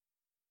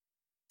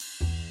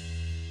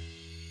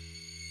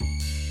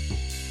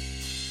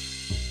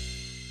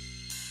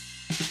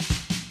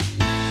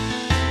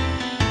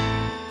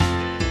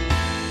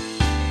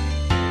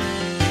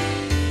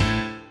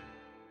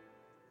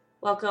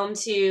Welcome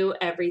to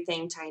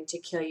Everything Time to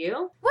Kill You.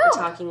 Woo! We're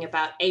talking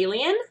about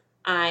Alien.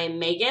 I'm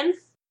Megan.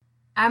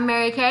 I'm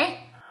Mary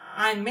Kay.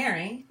 I'm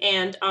Mary.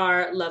 And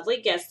our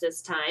lovely guest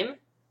this time,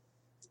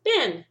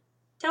 Ben.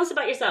 Tell us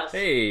about yourself.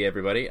 Hey,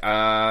 everybody.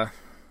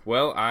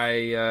 Well,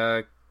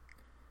 I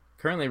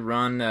currently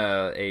run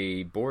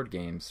a board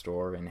game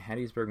store in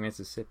Hattiesburg,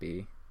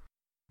 Mississippi.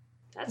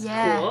 That's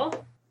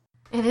cool.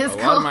 It is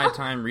cool. A lot of my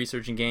time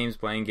researching games,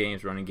 playing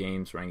games,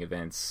 running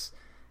events.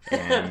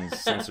 And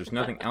since there's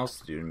nothing else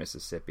to do in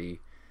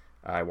Mississippi,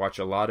 I watch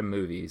a lot of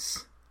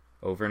movies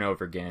over and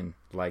over again,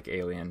 like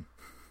Alien.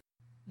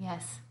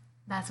 Yes,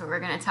 that's what we're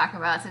going to talk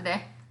about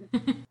today.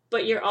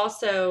 But you're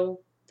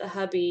also the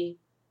hubby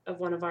of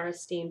one of our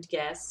esteemed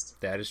guests.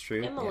 That is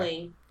true.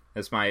 Emily.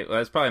 Yeah.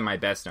 That's probably my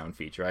best known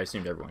feature. I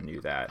assumed everyone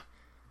knew that.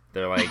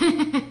 They're like,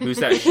 who's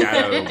that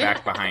shadow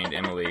back behind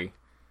Emily?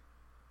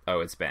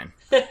 Oh, it's Ben.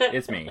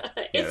 It's me. Yeah,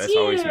 It's that's you.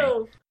 always me.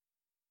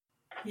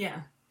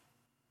 Yeah.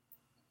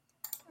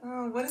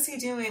 Oh, what is he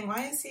doing?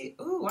 Why is he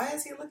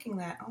looking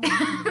that? Oh,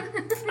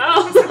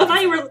 Oh, I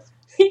thought you were...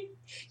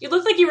 You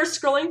looked like you were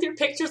scrolling through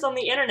pictures on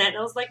the internet, and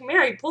I was like,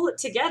 Mary, pull it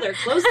together.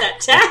 Close that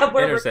tab.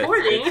 We're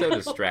recording. It's so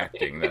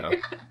distracting, though.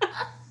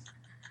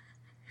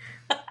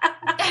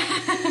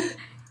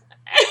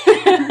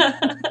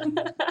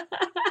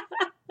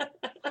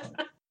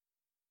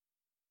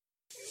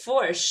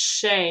 For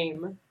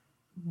shame.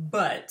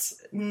 But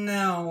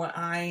no,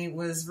 I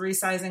was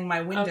resizing my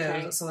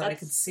windows so that I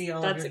could see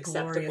all of your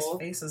glorious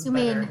faces you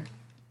better. mean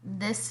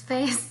this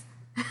face?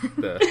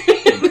 The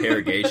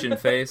interrogation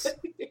face.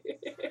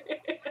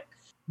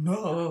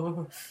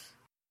 No.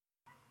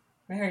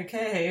 Mary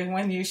Kay,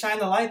 when you shine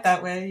the light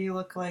that way, you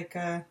look like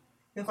one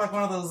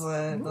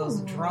of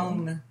those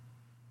drone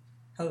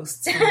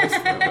hosts.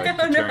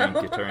 Katurian.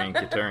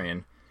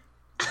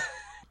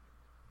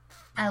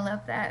 I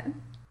love that.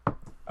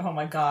 Oh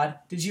my god.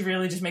 Did you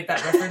really just make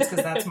that reference?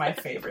 Because that's my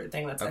favorite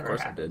thing that's ever happened.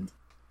 Of course I did.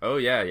 Oh,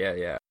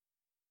 yeah.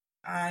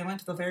 I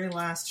went to the very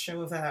last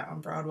show of that on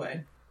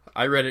Broadway.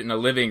 I read it in a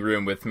living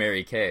room with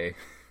Mary Kay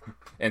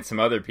and some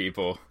other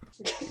people.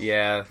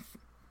 Yeah.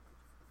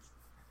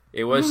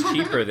 It was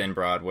cheaper than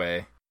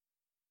Broadway.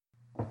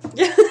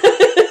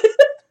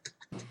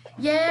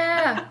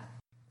 Yeah.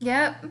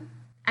 Yep.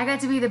 I got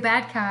to be the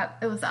bad cop.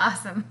 It was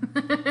awesome.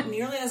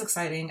 Nearly as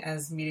exciting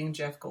as meeting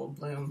Jeff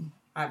Goldblum,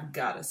 I've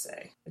got to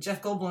say.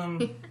 Jeff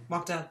Goldblum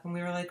walked up and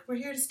we were like, we're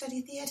here to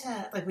study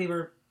theater. Like, we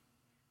were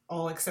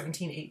all like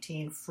 17,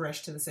 18,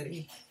 fresh to the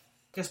city.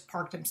 Just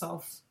parked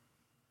himself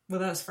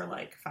with us for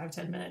like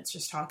 5-10 minutes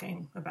just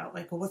talking about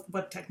like, well,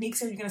 what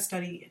techniques are you going to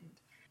study? And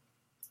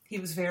he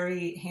was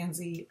very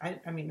handsy. I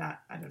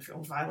don't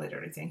feel violated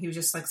or anything. He was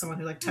just like someone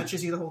who like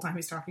touches you the whole time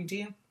he's talking to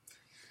you.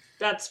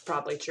 That's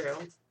probably true.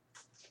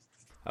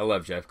 I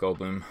love Jeff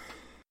Goldblum.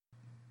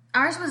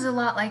 Ours was a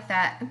lot like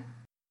that.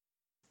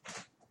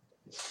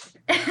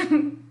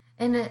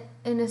 in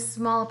a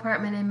small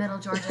apartment in Middle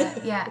Georgia.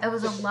 Yeah, it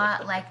was a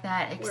lot like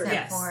that,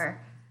 except for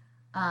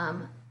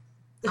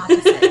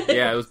opposite.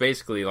 Yeah, it was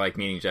basically like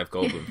meeting Jeff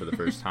Goldblum for the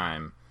first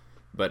time,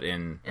 but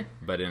in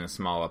a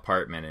small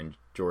apartment in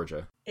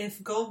Georgia.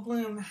 If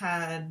Goldblum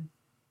had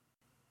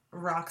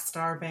rock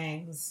star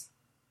bangs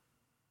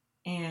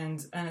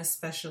and an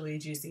especially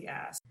juicy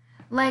ass.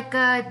 Like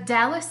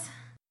Dallas?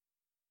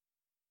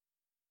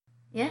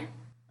 Yeah?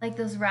 Like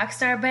those rock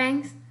star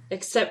bangs?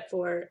 Except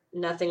for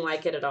nothing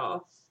like it at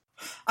all.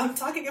 I'm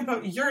talking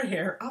about your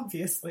hair,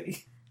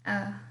 obviously.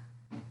 I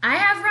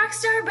have rock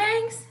star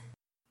bangs?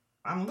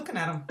 I'm looking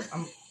at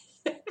them.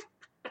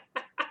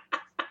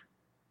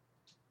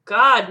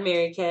 God,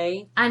 Mary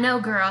Kay. I know,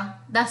 girl.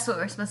 That's what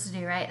we're supposed to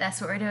do, right?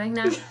 That's what we're doing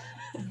now?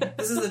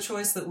 This is the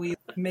choice that we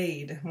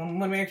made. When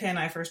Mary Kay and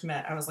I first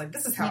met, I was like,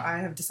 this is how I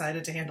have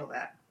decided to handle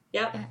that.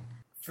 Yep.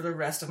 For the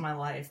rest of my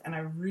life. And I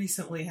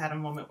recently had a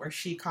moment where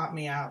she caught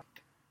me out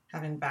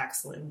having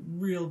backslid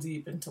real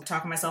deep into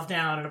talking myself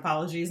down and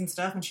apologies and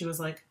stuff. And she was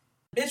like,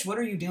 bitch, what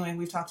are you doing?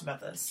 We've talked about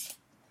this.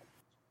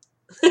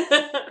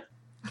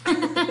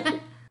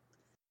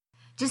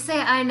 Just say,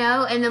 I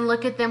know, and then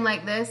look at them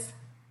like this.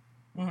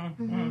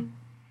 Mm-hmm. Mm-hmm.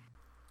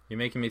 You're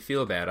making me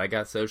feel bad. I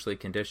got socially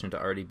conditioned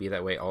to already be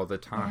that way all the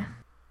time.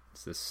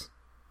 Yeah. It's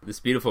this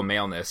beautiful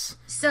maleness.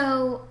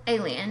 So,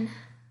 Alien.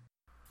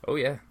 Oh,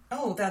 yeah.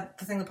 Oh, the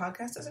thing the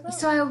podcast is about?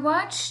 So I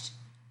watched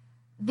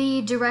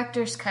the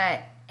director's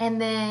cut,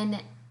 and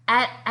then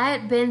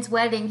at Ben's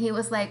wedding, he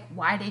was like,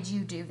 why did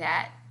you do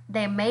that?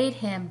 They made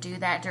him do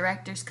that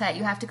director's cut.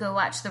 You have to go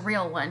watch the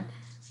real one.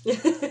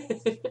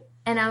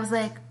 And I was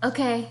like,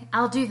 okay,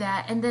 I'll do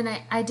that. And then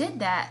I did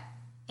that.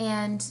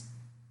 And,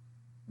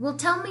 well,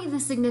 tell me the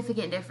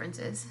significant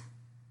differences.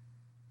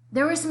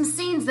 There were some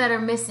scenes that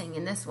are missing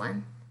in this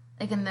one,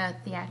 like in the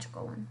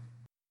theatrical one.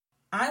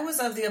 I was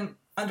of the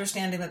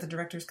understanding that the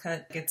director's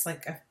cut gets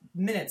like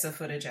minutes of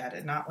footage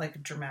added, not like a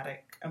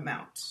dramatic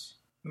amount.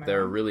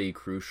 They're really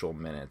crucial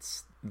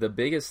minutes. The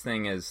biggest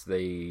thing is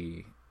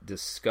the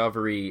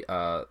discovery.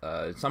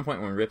 At some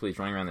point when Ripley's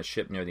running around the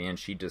ship near the end,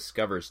 she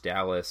discovers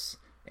Dallas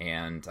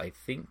and I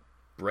think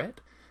Brett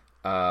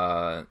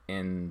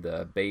in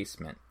the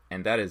basement,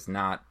 and that is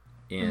not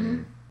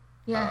in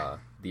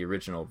the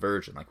original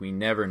version. Like, we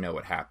never know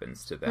what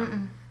happens to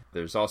them.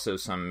 There's also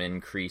some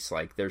increase,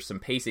 like, there's some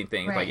pacing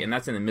things, like, and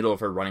that's in the middle of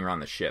her running around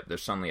the ship.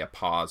 There's suddenly a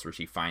pause where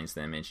she finds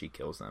them and she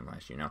kills them,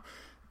 as you know.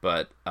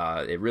 But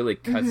it really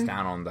cuts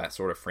down on that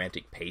sort of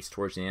frantic pace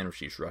towards the end where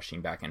she's rushing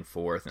back and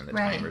forth and the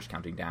timer's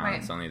counting down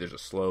and suddenly there's a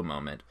slow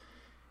moment.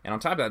 And on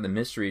top of that, the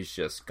mystery's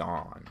just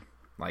gone.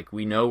 Like,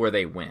 we know where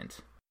they went.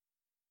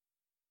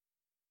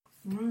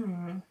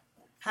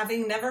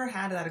 Having never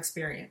had that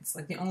experience,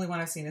 like, the only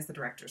one I've seen is the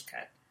director's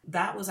cut.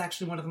 That was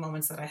actually one of the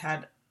moments that I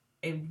had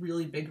a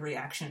really big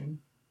reaction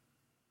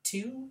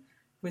to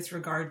with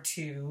regard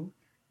to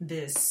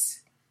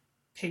this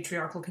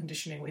patriarchal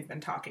conditioning we've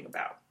been talking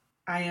about.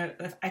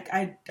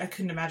 I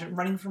couldn't imagine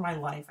running for my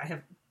life. I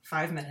have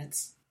 5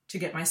 minutes to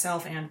get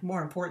myself and,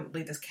 more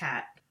importantly, this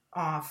cat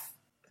off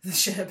the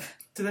ship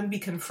to then be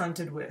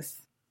confronted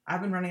with,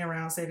 I've been running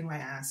around saving my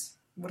ass.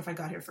 What if I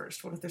got here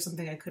first? What if there's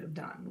something I could have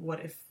done?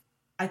 What if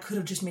I could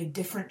have just made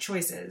different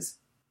choices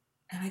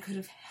and I could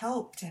have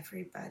helped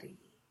everybody?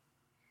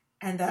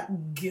 And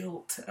that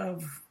guilt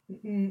of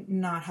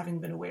not having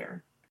been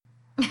aware.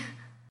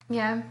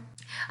 Yeah.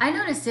 I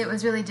noticed it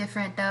was really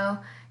different, though.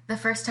 The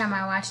first time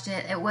I watched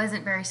it, it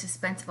wasn't very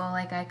suspenseful.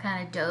 Like, I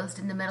kind of dozed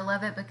in the middle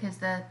of it because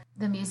the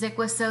music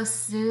was so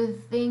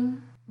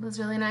soothing. It was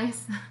really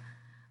nice.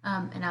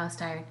 And I was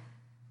tired.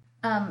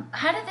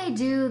 How did they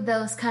do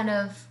those kind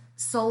of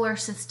solar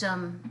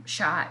system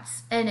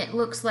shots? And it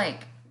looks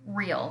like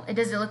real. It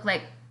doesn't look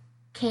like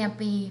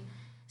campy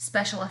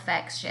special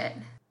effects shit.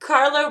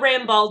 Carlo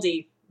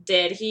Rambaldi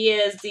did. He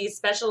is the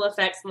special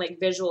effects and, like,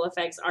 visual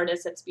effects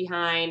artist that's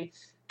behind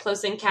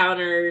Close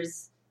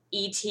Encounters,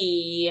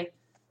 E.T.,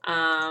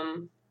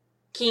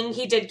 King.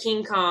 He did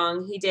King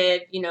Kong. He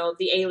did,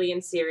 the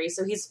Alien series.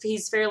 So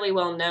he's fairly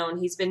well known.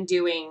 He's been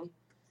doing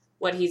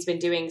what he's been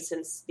doing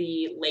since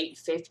the late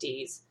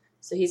 50s.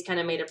 So he's kind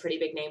of made a pretty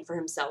big name for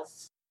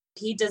himself.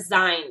 He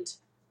designed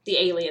the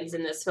aliens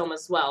in this film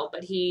as well,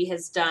 but he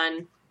has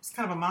done... He's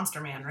kind of a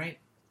monster man, right?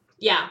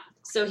 Yeah.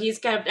 So he's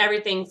got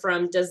everything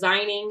from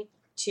designing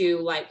to,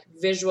 like,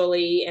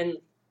 visually and,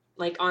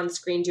 like, on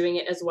screen doing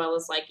it, as well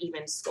as, like,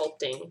 even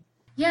sculpting.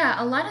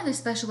 Yeah, a lot of the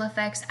special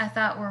effects I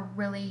thought were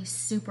really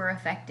super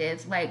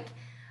effective. Like,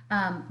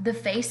 the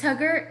face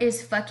hugger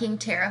is fucking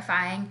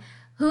terrifying.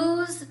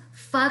 Whose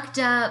fucked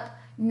up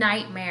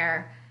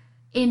nightmare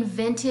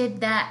invented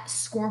that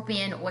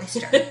scorpion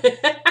oyster?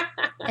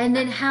 And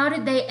then how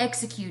did they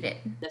execute it?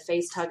 The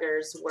face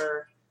huggers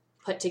were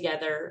put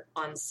together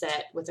on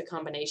set with a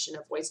combination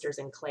of oysters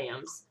and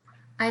clams.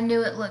 I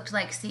knew it looked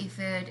like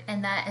seafood,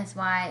 and that is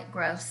why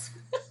gross.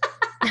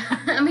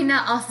 I mean,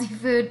 not all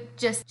seafood,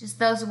 just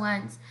those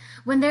ones.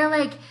 When they're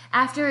like,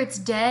 after it's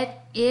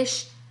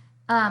dead-ish,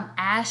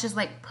 Ash is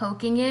like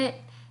poking it,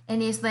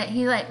 and he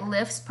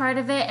lifts part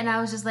of it, and I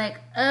was just like,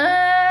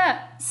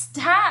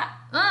 stop,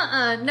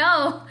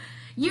 no.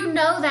 You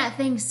know that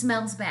thing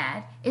smells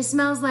bad. It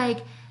smells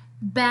like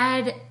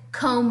bad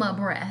coma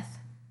breath.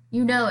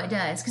 You know it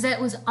does, because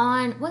it was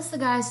on, what's the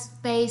guy's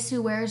face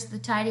who wears the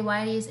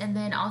tighty-whities, and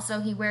then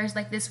also he wears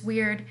like this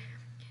weird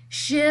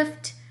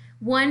shift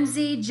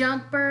onesie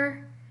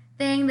jumper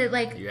thing that,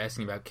 like... Are you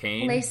asking about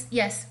Kane?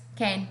 Yes,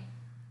 Kane.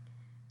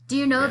 Do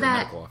you know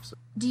that...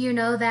 Do you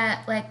know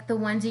that, like, the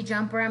onesie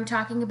jumper I'm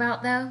talking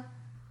about, though?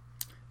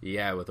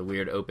 Yeah, with a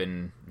weird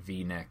open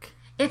V-neck.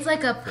 It's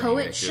like a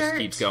poet shirt. Just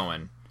keeps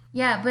going.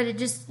 Yeah, but it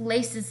just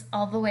laces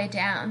all the way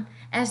down,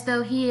 as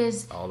though he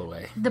is... All the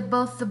way.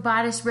 Both the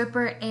bodice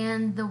ripper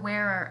and the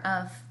wearer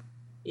of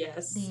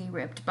yes, the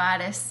ripped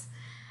bodice.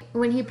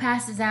 When he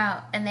passes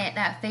out and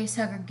that face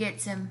hugger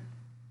gets him...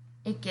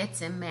 It gets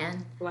him,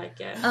 man.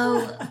 Like it.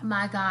 Oh,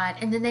 my God.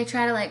 And then they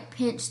try to, like,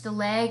 pinch the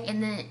leg,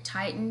 and then it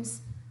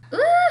tightens.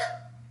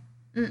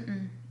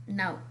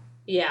 No.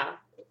 Yeah.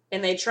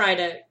 And they try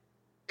to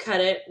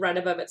cut it right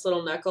above its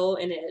little knuckle,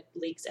 and it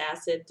leaks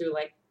acid through,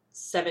 like,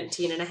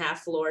 17 and a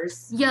half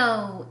floors.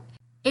 Yo,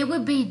 it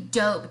would be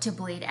dope to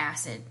bleed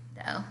acid,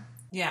 though.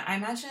 Yeah, I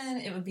imagine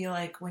it would be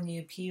like when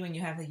you pee when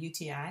you have a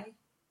UTI,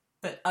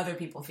 but other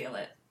people feel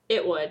it.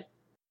 It would.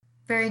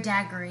 Very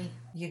daggery.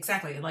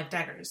 Exactly, like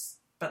daggers.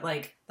 But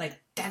like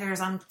daggers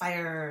on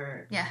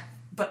fire. Yeah.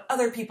 But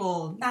other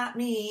people, not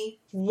me.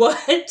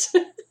 What?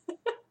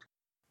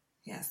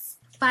 Yes.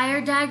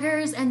 Fire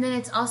daggers, and then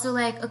it's also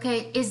like,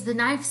 okay, is the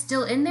knife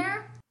still in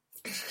there?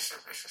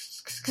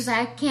 Because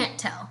I can't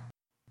tell.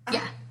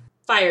 Yeah.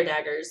 Fire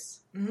daggers.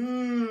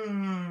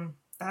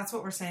 That's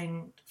what we're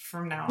saying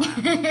from now on.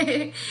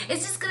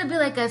 It's just going to be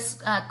like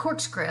a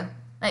corkscrew.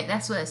 Like,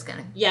 that's what it's going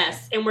to be.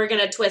 Yes, and we're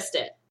going to twist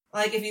it.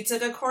 Like, if you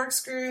took a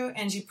corkscrew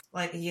and you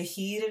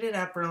heated it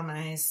up real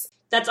nice.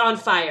 That's on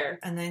fire.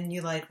 And then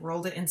you, like,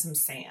 rolled it in some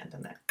sand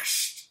and then...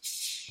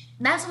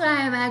 That's what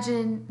I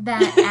imagine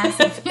that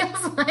acid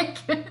feels like.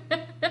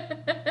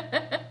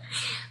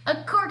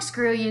 A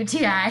corkscrew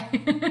UTI.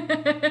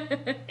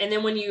 And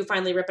then when you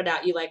finally rip it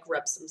out, you, like,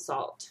 rub some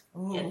salt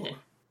in it.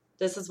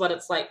 This is what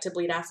it's like to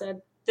bleed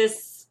acid.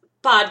 This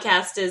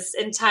podcast is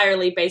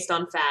entirely based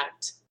on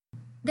fact.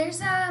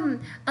 There's a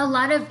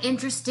lot of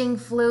interesting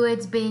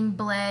fluids being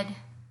bled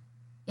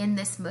in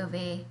this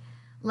movie.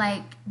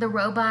 Like, the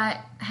robot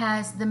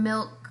has the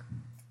milk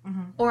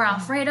or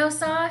Alfredo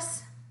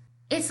sauce.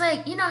 It's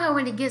like, you know how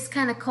when it gets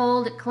kind of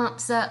cold, it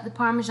clumps up. The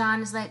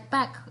Parmesan is like,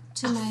 back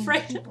to my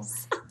Alfredo people.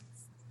 sauce.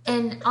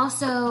 And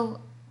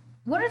also,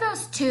 what are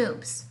those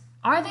tubes?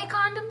 Are they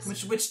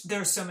condoms? Which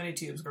there's so many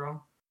tubes,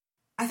 girl.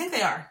 I think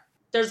they are.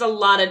 There's a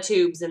lot of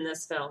tubes in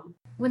this film.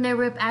 When they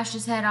rip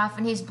Ash's head off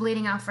and he's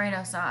bleeding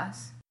Alfredo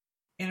sauce.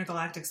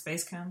 Intergalactic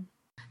space chem.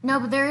 No,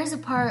 but there is a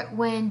part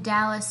when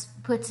Dallas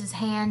puts his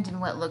hand in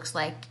what looks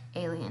like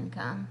alien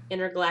cum.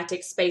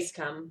 Intergalactic space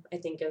cum, I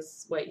think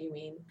is what you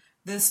mean.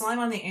 The slime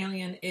on the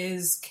alien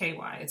is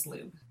KY. It's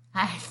lube.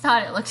 I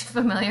thought it looked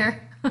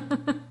familiar.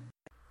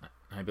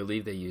 I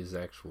believe they use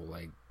actual,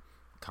 like,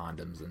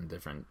 condoms and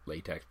different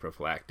latex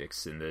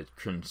prophylactics in the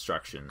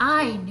construction.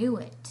 I knew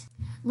it.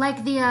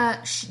 Like the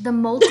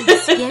molted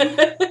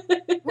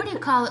skin. What do you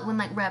call it when,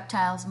 like,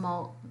 reptiles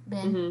molt,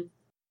 Ben? Mm-hmm.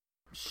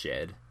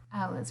 Shed.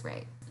 I was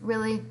right.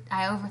 Really,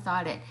 I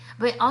overthought it.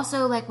 But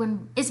also, like,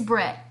 when it's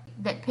Brett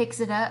that picks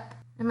it up,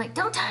 I'm like,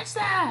 don't touch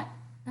that!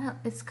 Oh,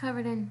 it's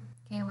covered in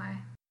KY.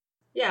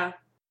 Yeah.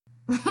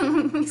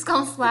 It's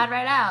gonna slide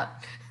right out.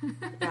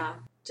 Yeah.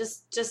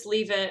 Just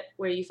leave it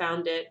where you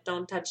found it.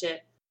 Don't touch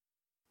it.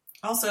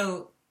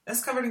 Also,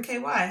 that's covered in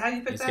KY. How do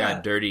you pick It's that got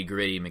up? dirty,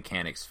 gritty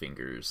mechanics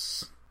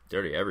fingers.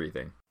 Dirty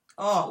everything.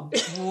 Oh,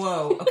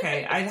 whoa.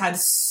 Okay, I had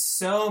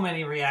so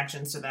many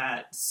reactions to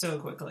that so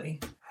quickly.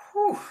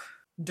 Whew.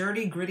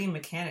 Dirty, gritty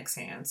mechanics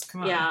hands.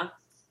 Come on. Yeah.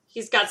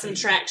 He's got some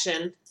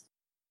traction.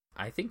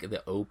 I think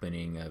the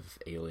opening of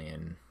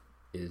Alien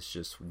is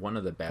just one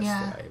of the best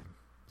Yeah. that I've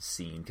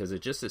seen, because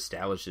it just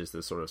establishes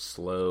this sort of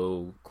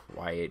slow,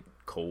 quiet,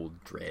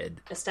 cold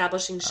dread.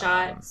 Establishing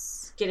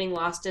shots, getting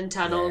lost in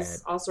tunnels,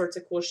 yeah. all sorts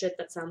of cool shit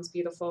that sounds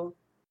beautiful.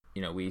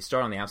 You know, we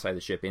start on the outside of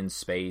the ship in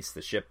space.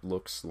 The ship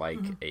looks like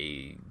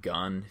a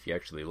gun. If you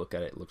actually look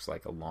at it, it looks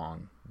like a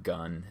long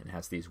gun and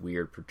has these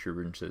weird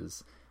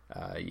protuberances.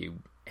 You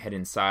head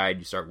inside,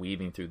 you start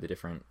weaving through the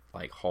different,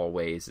 like,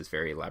 hallways. It's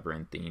very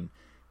labyrinthine.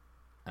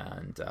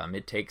 And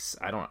it takes,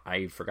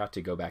 I forgot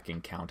to go back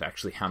and count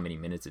actually how many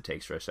minutes it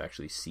takes for us to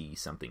actually see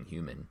something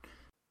human.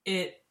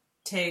 It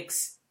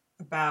takes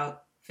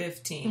about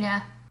 15.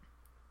 Yeah.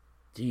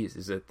 Jeez,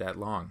 is it that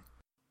long?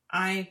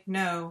 I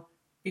know,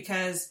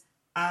 because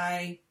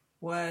I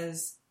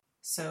was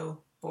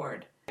so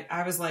bored.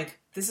 I was like,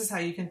 this is how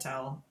you can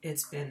tell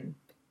it's been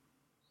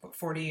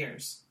 40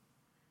 years.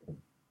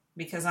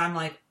 Because I'm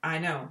like, I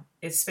know,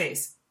 it's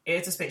space.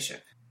 It's a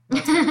spaceship.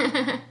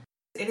 It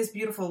is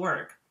beautiful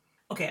work.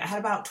 Okay, I had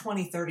about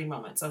 20, 30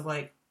 moments of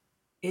like,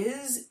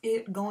 is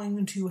it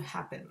going to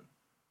happen?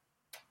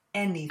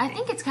 Anything. I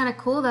think it's kind of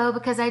cool though,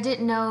 because I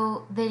didn't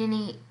know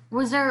that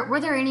were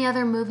there any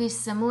other movies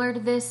similar to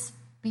this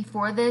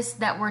before this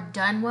that were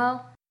done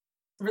well?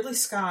 Ridley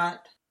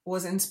Scott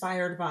was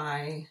inspired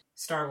by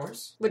Star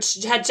Wars.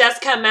 Which had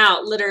just come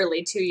out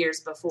literally 2 years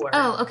before.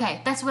 Oh,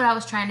 okay. That's what I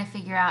was trying to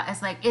figure out.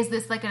 As like, is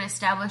this like an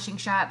establishing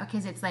shot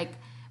because it's like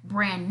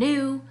brand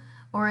new,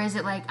 or is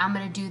it like I'm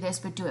going to do this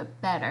but do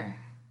it better?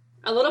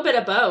 A little bit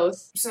of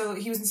both. So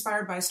he was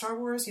inspired by Star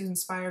Wars. He was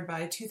inspired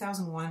by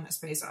 2001: A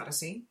Space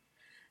Odyssey,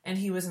 and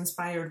he was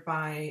inspired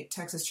by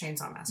Texas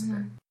Chainsaw Massacre.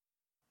 Mm-hmm.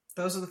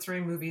 Those are the three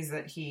movies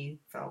that he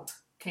felt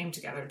came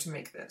together to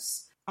make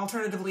this.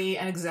 Alternatively,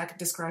 an exec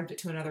described it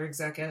to another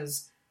exec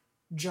as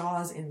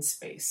Jaws in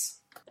space.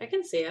 I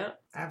can see it.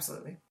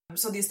 Absolutely.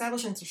 So the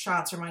establishing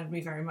shots reminded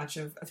me very much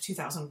of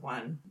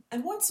 2001.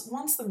 And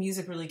once the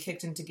music really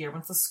kicked into gear,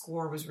 once the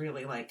score was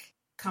really like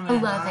coming I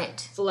in love hot,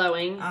 it.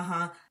 Flowing.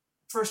 Uh-huh.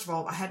 First of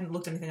all, I hadn't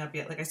looked anything up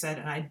yet, like I said,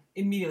 and I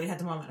immediately had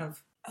the moment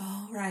of,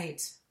 oh,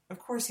 right. Of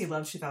course he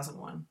loved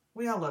 2001.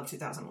 We all love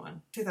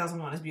 2001.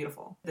 2001 is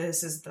beautiful.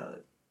 This is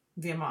the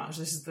homage.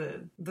 This is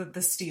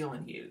the steal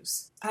and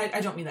use. I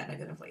don't mean that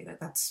negatively.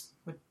 That's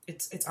what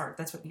it's art.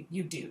 That's what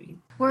you do.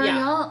 Were Yeah.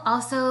 y'all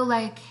also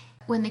like,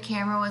 when the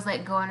camera was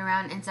like going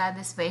around inside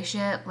the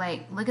spaceship,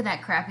 like, look at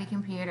that crappy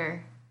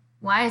computer.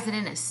 Why is it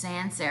in a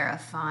sans serif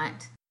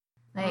font?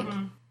 Like,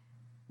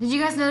 did you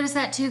guys notice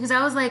that too? Because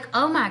I was like,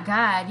 oh my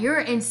God,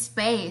 you're in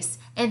space.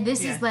 And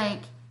this is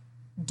like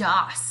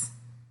DOS.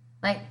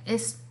 Like,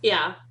 it's,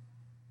 Yeah.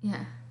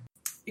 yeah.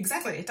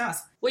 Exactly, it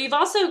does. Well, you've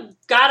also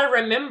got to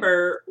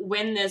remember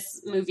when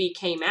this movie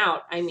came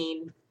out. I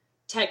mean,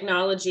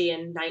 technology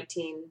in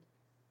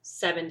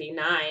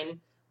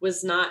 1979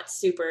 was not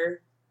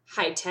super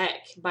high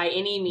tech by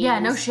any means. Yeah,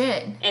 no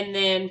shit. And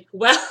then,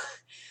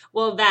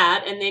 well,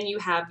 that, and then you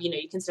have,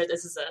 you consider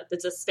this as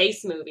it's a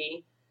space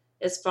movie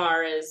as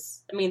far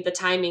as, I mean, the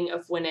timing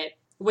of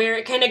where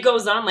it kind of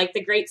goes on, like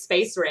the Great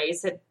Space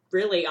Race had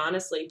really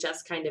honestly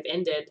just kind of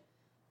ended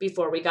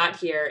before we got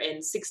here.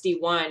 In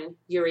 1961,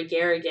 Yuri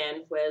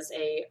Gagarin was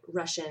a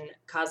Russian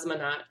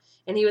cosmonaut,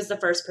 and he was the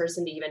first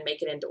person to even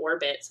make it into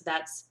orbit. So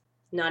that's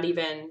not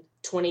even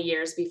 20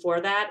 years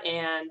before that.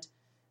 And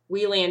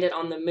we landed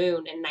on the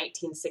moon in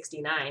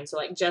 1969. So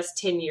like just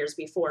 10 years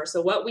before.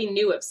 So what we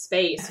knew of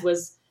space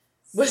was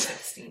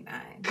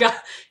 69.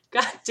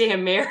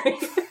 Goddamn Mary.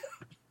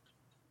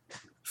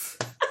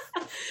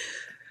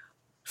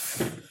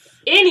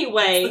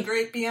 Anyway. It's the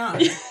great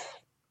beyond.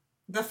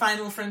 The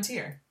final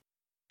frontier.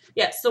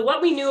 Yeah, so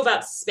what we knew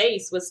about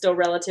space was still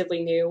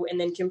relatively new, and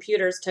then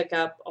computers took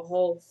up a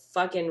whole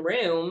fucking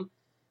room.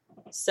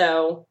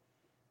 So,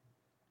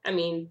 I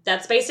mean,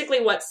 that's basically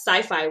what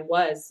sci-fi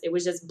was. It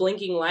was just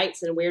blinking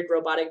lights and weird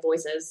robotic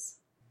voices.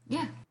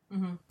 Yeah.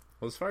 Mm-hmm.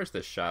 Well, as far as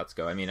the shots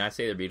go, I mean, I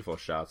say they're beautiful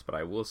shots, but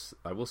I will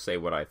say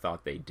what I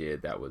thought they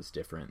did that was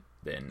different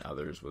than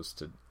others was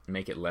to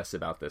make it less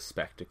about the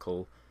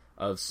spectacle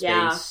of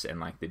space and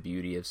like the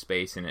beauty of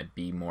space, and it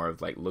be more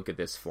of like, look at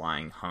this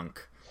flying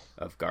hunk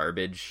of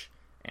garbage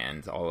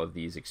and all of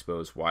these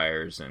exposed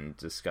wires and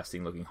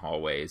disgusting looking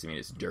hallways. I mean,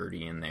 it's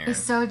dirty in there. It's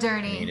so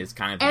dirty. I mean, it's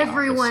kind of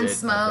everyone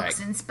smokes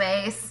in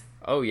space.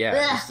 Oh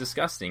yeah, Ugh. it's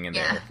disgusting in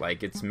there.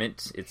 Like it's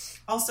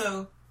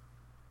also.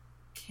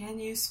 Can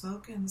you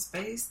smoke in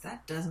space?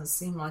 That doesn't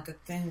seem like a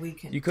thing we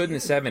can. You could do. in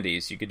the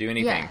 70s. You could do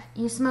anything. Yeah,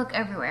 you smoke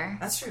everywhere.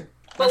 That's true.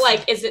 But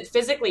like, is it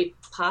physically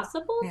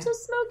possible to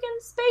smoke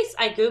in space?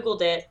 I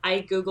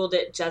googled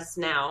it just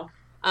now.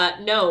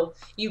 No,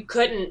 you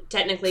couldn't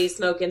technically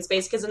smoke in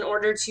space because in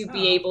order to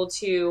be able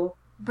to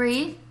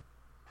breathe.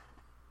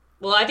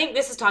 Well, I think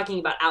this is talking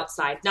about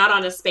outside, not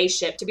on a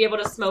spaceship. To be able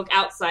to smoke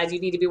outside, you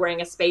need to be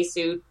wearing a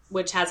spacesuit,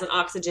 which has an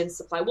oxygen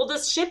supply. Well,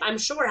 this ship, I'm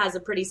sure, has a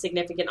pretty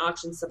significant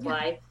oxygen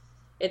supply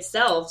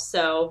itself.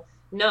 So,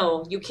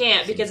 no, you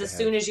can't, because as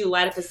soon as you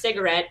light up a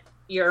cigarette,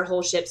 your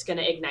whole ship's going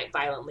to ignite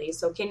violently.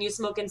 So, can you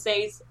smoke in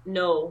space?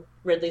 No,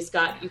 Ridley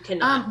Scott, you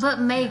cannot. But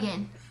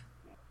Megan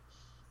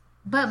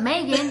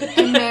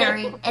and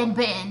Mary and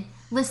Ben,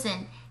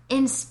 listen,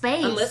 in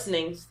space, I'm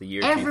listening. It's the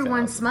year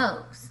everyone 2000.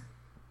 smokes.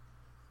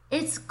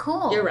 It's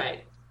cool. You're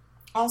right.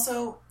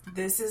 Also,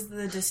 this is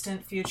the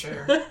distant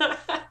future.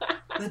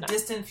 The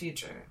distant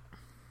future.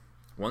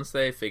 Once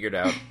they figured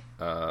out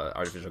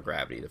artificial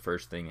gravity, the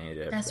first thing they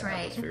did was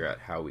right. figure out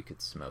how we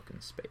could smoke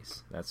in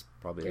space. That's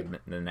probably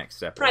the next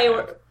step.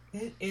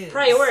 It is.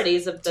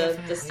 Priorities of the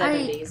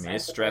Definitely. 70s. I mean,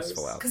 it's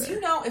stressful out there.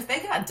 Because, if they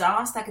got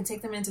DOS that can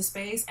take them into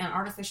space and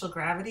artificial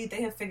gravity,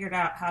 they have figured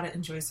out how to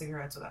enjoy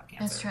cigarettes without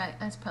cancer. That's right.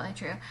 That's probably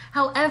true.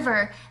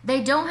 However,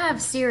 they don't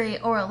have Siri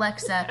or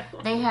Alexa.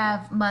 They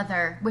have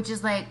Mother, which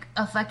is like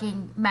a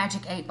fucking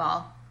magic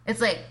 8-ball.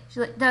 It's like, she's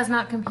like, does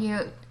not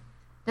compute.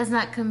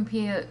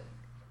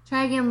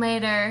 Try again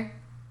later.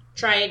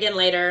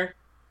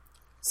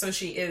 So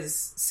she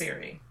is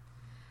Siri.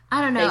 I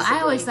don't know. Basically,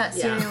 I always thought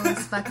Siri was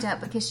fucked up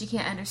because she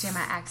can't understand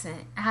my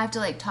accent. I have to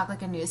like talk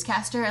like a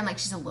newscaster, and like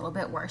she's a little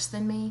bit worse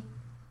than me.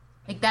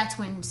 Like that's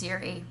when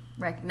Siri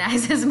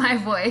recognizes my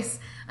voice.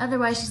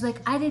 Otherwise, she's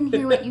like, I didn't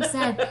hear what you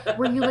said.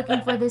 Were you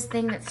looking for this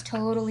thing that's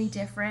totally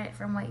different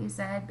from what you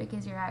said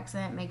because your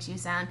accent makes you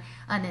sound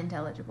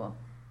unintelligible?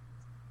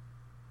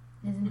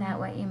 Isn't that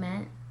what you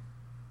meant?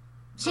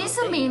 She's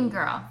a mean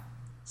girl.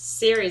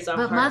 Siri's on.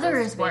 But Mother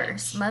is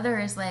worse. Mother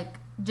is like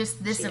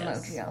just this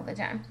emoji all the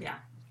time. Yeah.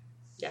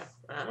 Yeah,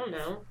 I don't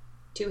know.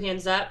 2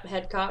 hands up,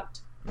 head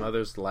cocked.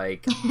 Mother's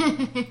like,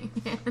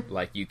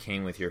 like you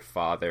came with your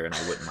father, and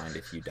I wouldn't mind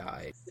if you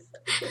died.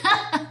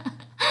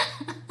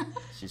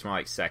 She's more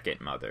like second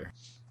mother.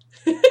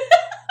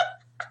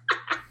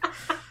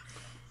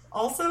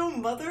 Also,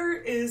 Mother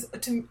is,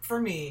 for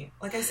me,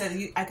 like I said,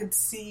 I could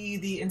see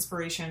the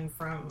inspiration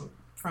from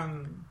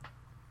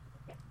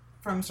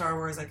Star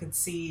Wars. I could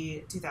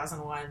see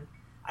 2001.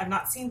 I've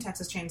not seen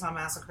Texas Chainsaw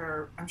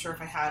Massacre. I'm sure if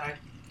I had, I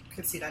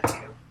could see that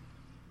too.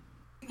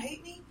 You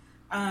hate me?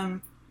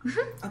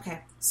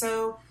 Okay,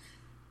 so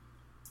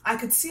I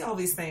could see all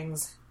these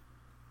things.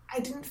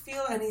 I didn't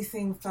feel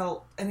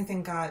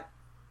anything got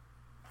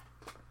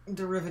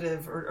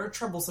derivative or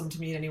troublesome to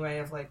me anyway,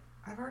 of like,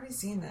 I've already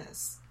seen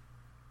this.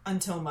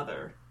 Until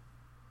Mother.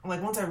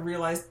 Like, once I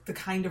realized the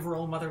kind of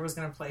role Mother was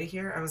going to play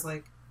here, I was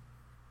like,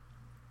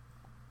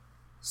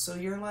 so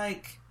you're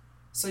like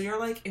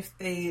if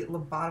they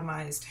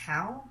lobotomized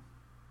Hal?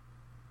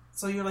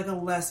 So you're like a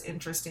less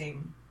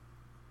interesting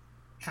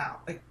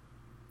Hal. Like,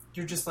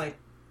 you're just like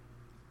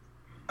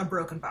a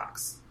broken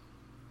box.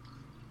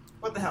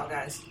 What the hell,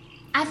 guys?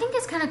 I think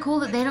it's kind of cool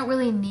that they don't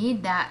really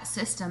need that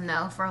system,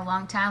 though, for a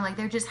long time. Like,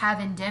 they're just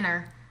having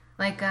dinner.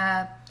 Like,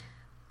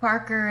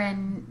 Parker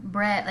and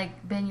Brett,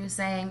 like Ben was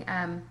saying,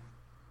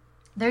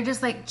 they're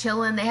just, like,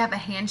 chilling. They have a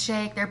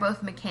handshake. They're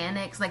both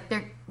mechanics. Like,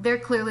 they're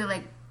clearly,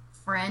 like,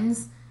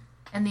 friends.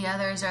 And the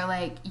others are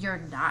like, you're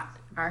not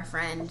our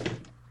friend.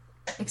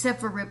 Except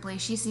for Ripley.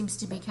 She seems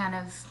to be kind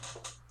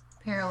of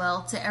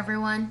parallel to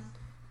everyone.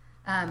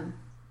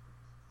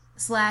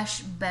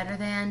 Slash better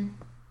than.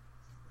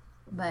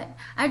 But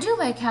I do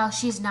like how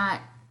she's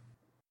not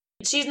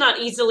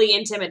easily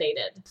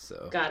intimidated.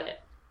 So got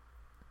it.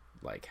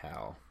 Like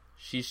Hal.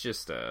 She's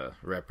just a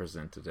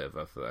representative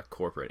of the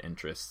corporate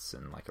interests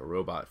in like a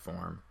robot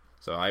form.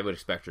 So I would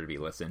expect her to be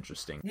less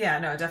interesting. Yeah,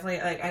 no,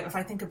 definitely. Like, if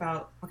I think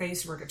about, like, I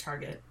used to work at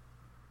Target.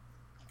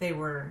 They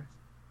were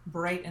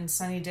bright and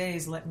sunny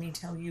days. Let me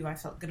tell you, I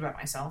felt good about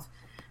myself.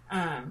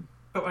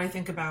 But when I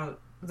think about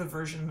the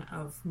version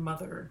of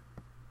Mother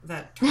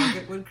that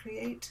Target would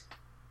create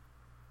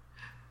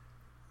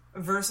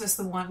versus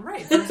the one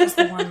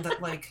that,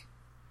 like,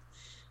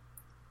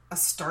 a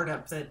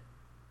startup that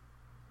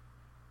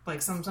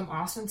Like some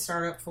Austin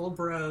startup full of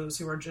bros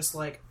who are just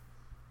like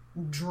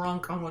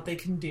drunk on what they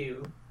can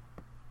do.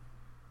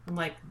 And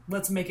like,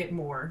 let's make it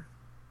more.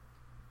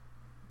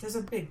 There's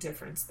a big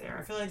difference there.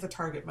 I feel like the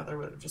Target mother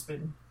would have just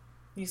been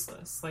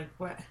useless. Like,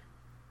 what?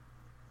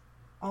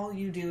 All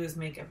you do is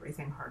make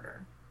everything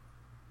harder.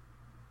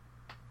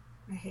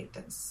 I hate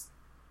this.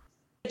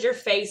 Your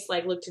face,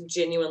 like, looked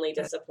genuinely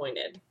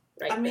disappointed.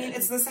 Right. I mean, then.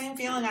 It's the same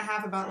feeling I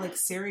have about, like,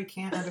 Siri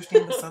can't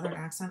understand the Southern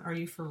accent. Are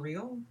you for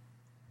real?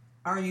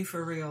 Are you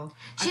for real?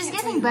 She's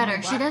getting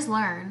better. She does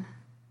learn.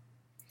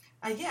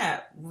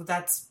 Yeah,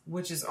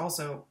 which is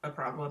also a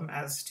problem,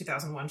 as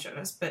 2001 showed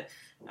us. But,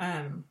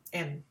 and,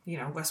 you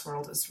know,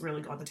 Westworld is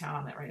really going to town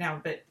on that right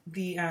now. But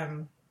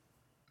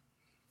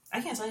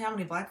I can't tell you how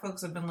many black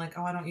folks have been like,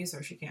 oh, I don't use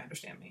her. She can't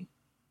understand me.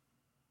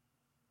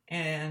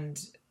 And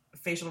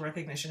facial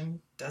recognition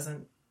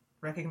doesn't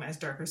recognize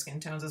darker skin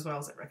tones as well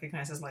as it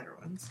recognizes lighter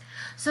ones.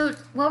 So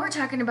while we're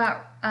talking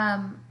about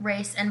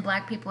race and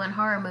black people in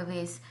horror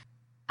movies,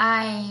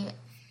 I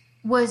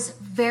was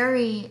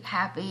very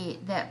happy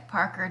that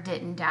Parker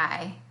didn't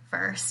die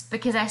first,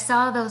 because I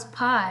saw those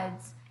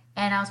pods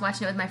and I was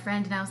watching it with my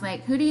friend and I was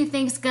like, who do you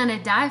think's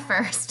gonna die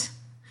first?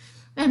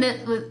 And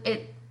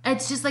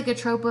it's just like a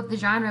trope of the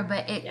genre,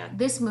 but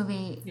this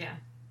movie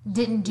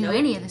didn't do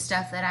any of the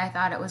stuff that I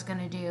thought it was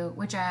gonna do,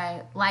 which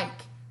I like.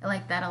 I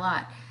like that a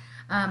lot.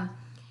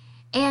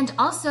 And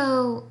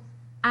also,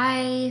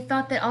 I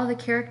thought that all the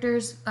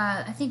characters,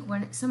 I think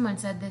when someone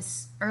said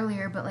this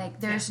earlier, but like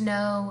there's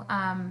no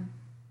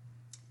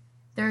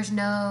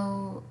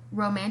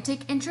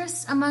romantic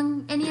interests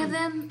among any of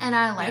them, and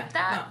I like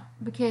that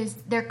because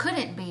there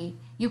couldn't be.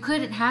 You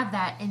couldn't have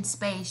that in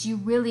space. You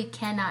really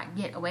cannot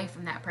get away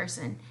from that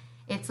person.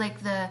 It's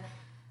like the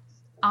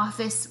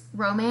Office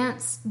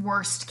romance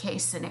worst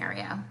case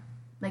scenario.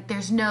 Like,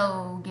 there's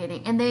no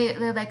getting... And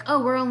they're like,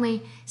 oh, we're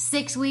only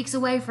 6 weeks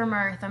away from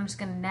Earth. I'm just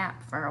going to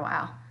nap for a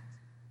while.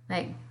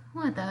 Like,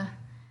 what the...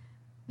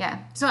 Yeah.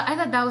 So I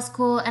thought that was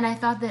cool, and I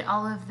thought that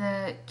all of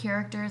the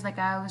characters, like,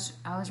 I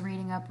was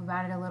reading up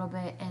about it a little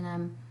bit,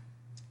 and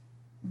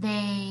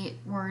they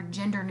were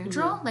gender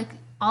neutral. Mm-hmm. Like,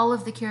 all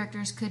of the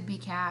characters could be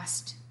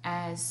cast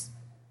as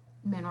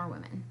men or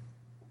women.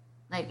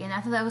 Like, and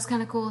I thought that was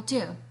kind of cool,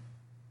 too.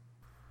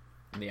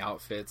 And the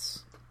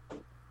outfits,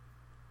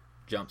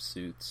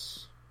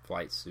 jumpsuits,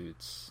 flight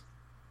suits.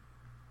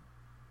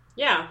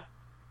 Yeah.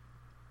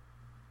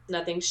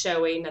 Nothing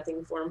showy,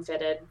 nothing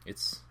form-fitted.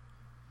 It's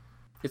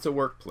a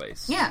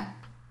workplace. Yeah.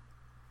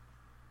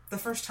 The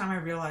first time I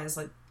realized,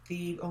 like,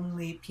 the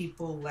only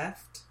people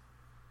left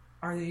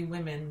are the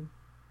women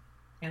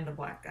and the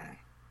black guy.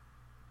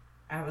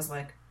 I was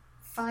like,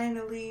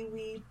 finally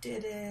we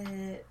did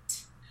it.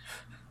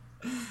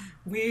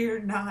 We're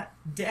not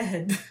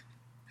dead.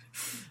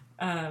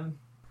 Yeah.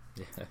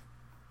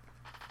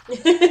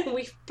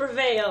 We've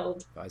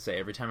prevailed. I say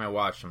every time I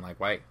watch, I'm like,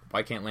 why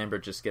can't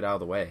Lambert just get out of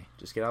the way?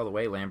 Just get out of the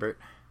way, Lambert.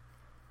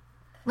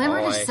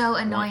 Lambert is so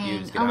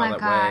annoying. Oh my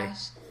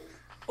gosh.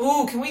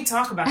 Oh, can we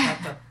talk about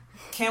that though?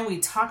 Can we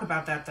talk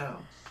about that though?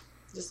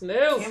 Just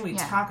move. Can we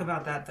talk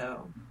about that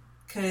though?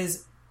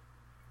 Because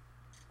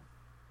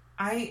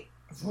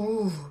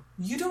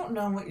you don't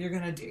know what you're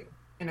gonna do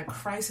in a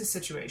crisis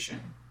situation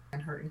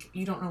and hurt.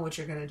 You don't know what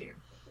you're gonna do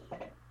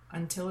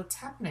until it's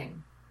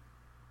happening.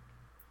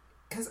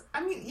 Because,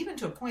 I mean, even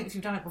to a point, if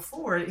you've done it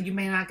before, you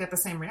may not get the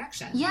same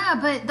reaction. Yeah,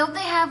 but don't they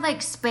have,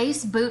 like,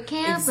 space boot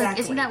camp? Exactly. Like,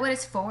 isn't that what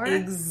it's for?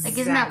 Exactly. Like,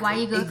 isn't that why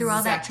you go through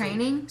all that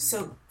training?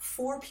 So,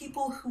 for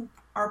people who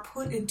are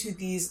put into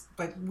these,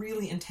 like,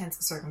 really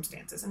intense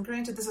circumstances, and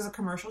granted, this is a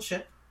commercial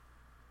ship,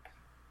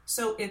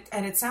 so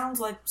it sounds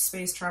like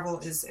space travel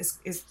is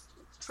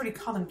pretty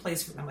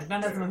commonplace for them. Like,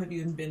 none of them have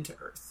even been to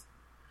Earth.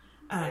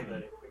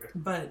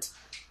 But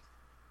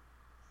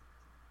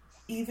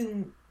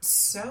even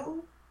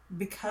so...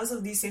 because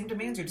of these same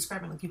demands you're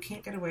describing, like, you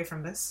can't get away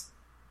from this.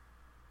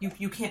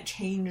 You can't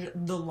change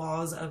the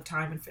laws of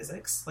time and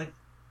physics. Like,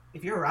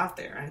 if you're out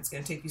there and it's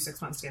going to take you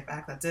 6 months to get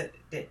back, that's it.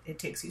 It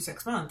takes you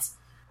 6 months.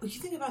 Well, you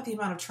think about the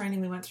amount of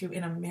training we went through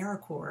in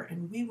AmeriCorps,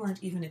 and we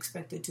weren't even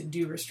expected to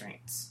do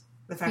restraints.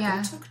 The fact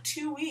that it took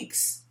 2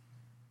 weeks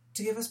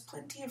to give us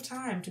plenty of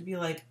time to be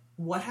like,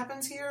 what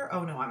happens here?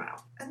 Oh, no, I'm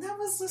out. And that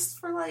was just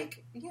for,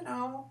 like, you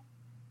know,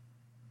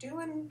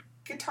 doing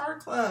guitar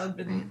club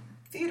and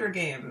theater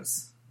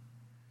games.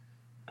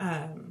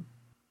 I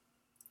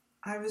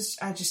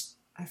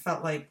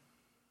felt like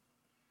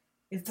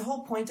if the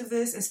whole point of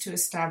this is to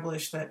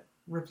establish that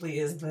Ripley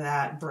is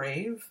that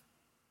brave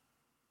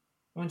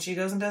when she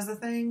goes and does the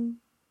thing,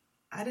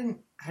 I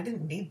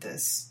didn't need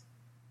this.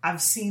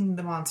 I've seen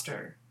the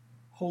monster.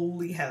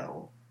 Holy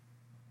hell.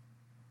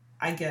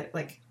 I get,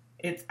 like,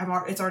 it's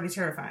already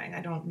terrifying.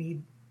 I don't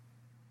need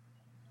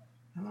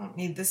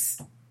this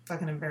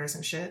fucking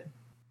embarrassing shit.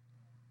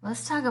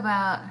 Let's talk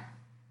about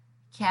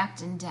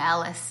Captain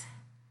Dallas.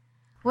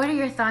 What are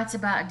your thoughts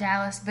about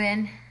Dallas,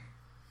 Ben?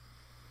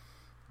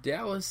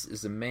 Dallas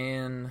is a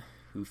man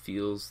who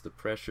feels the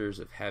pressures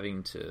of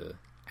having to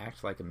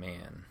act like a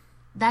man.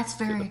 That's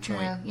very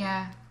true,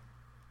 yeah.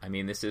 I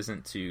mean, this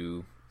isn't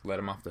to let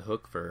him off the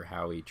hook for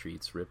how he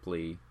treats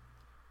Ripley.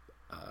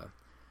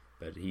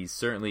 But he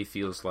certainly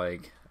feels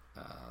like,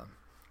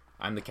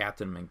 I'm the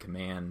captain in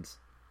command.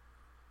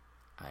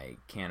 I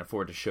can't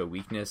afford to show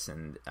weakness,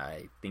 and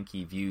I think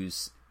he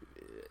views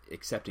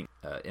accepting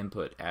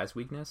input as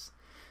weakness.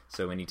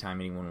 So anytime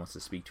anyone wants to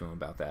speak to him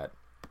about that,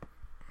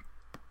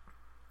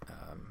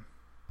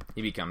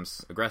 he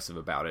becomes aggressive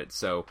about it.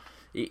 So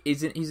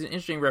he's an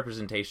interesting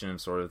representation of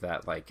sort of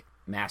that like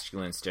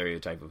masculine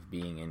stereotype of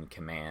being in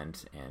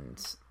command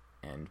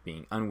and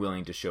being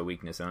unwilling to show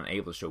weakness and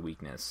unable to show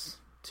weakness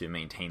to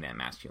maintain that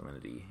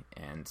masculinity,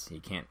 and he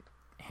can't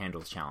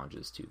handle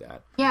challenges to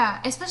that.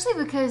 Yeah,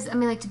 especially because, I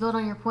mean, like, to build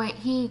on your point,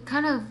 he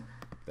kind of...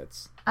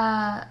 That's...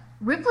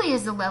 Ripley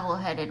is the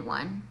level-headed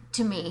one,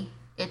 to me,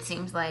 it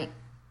seems like.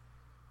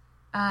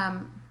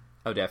 Oh,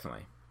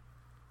 definitely.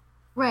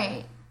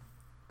 Right.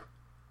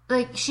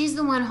 Like, she's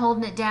the one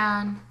holding it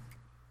down.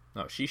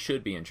 No, she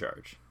should be in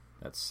charge.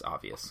 That's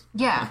obvious.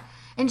 Yeah.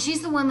 And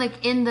she's the one,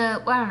 like, in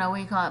the, I don't know, what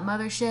do you call it,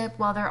 mothership,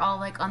 while they're all,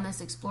 like, on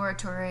this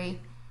exploratory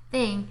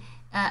thing.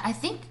 I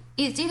think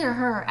it's either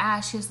her or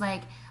Ash who's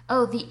like,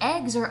 oh, the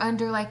eggs are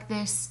under, like,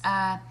 this,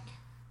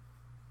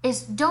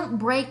 don't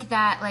break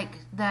that, like,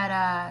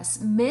 that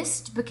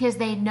mist, because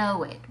they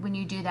know it when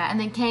you do that. And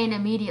then Kane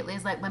immediately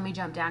is like, let me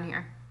jump down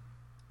here.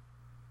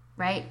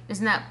 Right?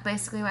 Isn't that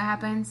basically what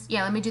happens?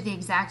 Yeah, let me do the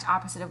exact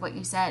opposite of what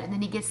you said. And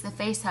then he gets the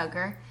face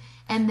hugger.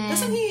 And then...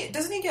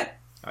 Doesn't he get...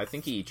 I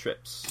think he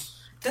trips.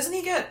 Doesn't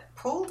he get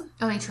pulled?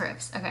 Oh, he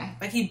trips. Okay.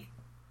 Like he...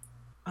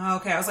 Oh,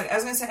 okay, I was going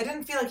to say, I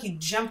didn't feel like he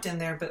jumped in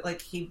there, but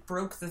like he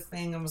broke the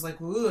thing and was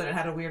like, ooh, and it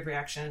had a weird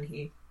reaction and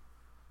he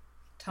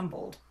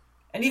tumbled.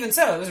 And even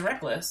so, it was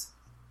reckless.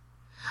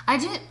 I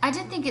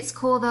did think it's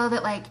cool, though,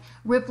 that, like,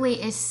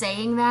 Ripley is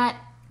saying that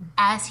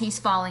as he's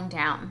falling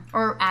down.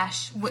 Or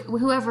Ash,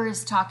 whoever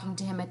is talking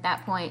to him at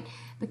that point.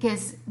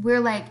 Because we're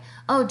like,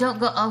 oh, don't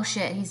go, oh,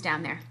 shit, he's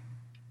down there.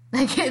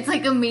 Like, it's,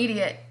 like,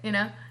 immediate, you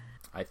know?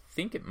 I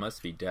think it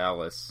must be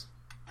Dallas.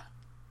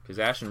 Because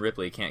Ash and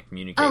Ripley can't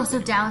communicate. Oh, so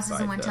Dallas is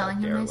the one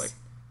telling him this?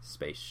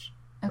 Space.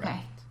 Okay.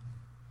 Raft.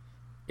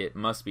 It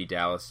must be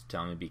Dallas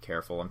telling me to be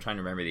careful. I'm trying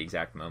to remember the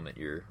exact moment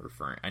you're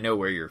referring. I know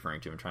where you're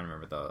referring to. I'm trying to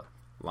remember the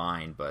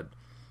line, but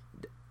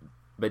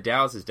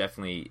Dallas is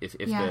definitely, if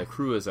the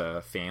crew is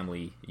a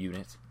family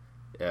unit,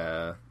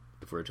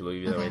 if we're to look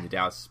at it that way, the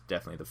Dallas is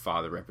definitely the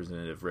father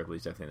representative.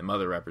 Ripley's definitely the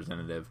mother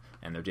representative,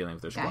 and they're dealing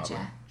with their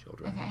squabbling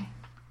children. Okay.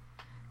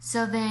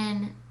 So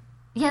then,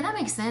 yeah, that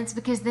makes sense,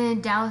 because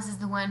then Dallas is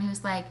the one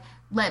who's like,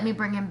 let me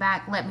bring him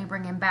back,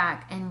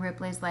 and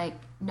Ripley's like,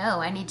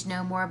 no, I need to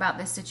know more about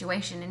this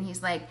situation, and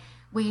he's like,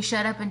 will you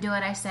shut up and do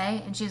what I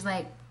say? And she's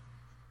like,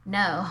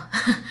 no.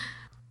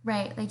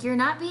 Right, like, you're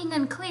not being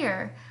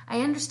unclear.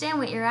 I understand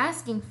what you're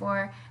asking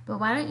for, but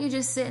why don't you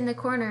just sit in the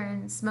corner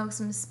and smoke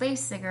some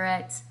space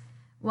cigarettes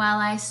while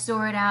I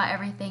sort out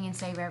everything and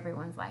save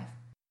everyone's life?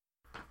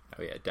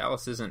 Oh yeah,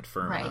 Dallas isn't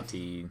firm enough.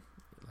 He,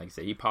 like I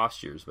say, he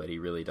postures, but he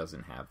really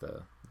doesn't have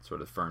the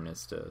sort of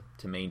firmness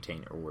to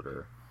maintain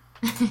order.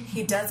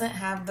 He doesn't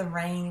have the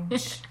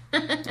range.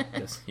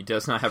 He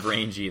does not have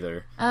range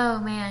either. Oh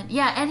man,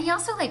 yeah, and he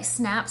also like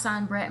snaps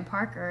on Brett and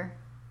Parker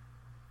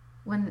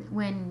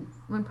when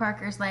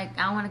Parker's like,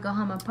 I want to go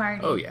home and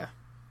party. Oh yeah.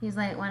 He's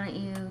like, why don't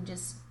you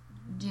just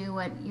do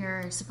what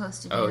you're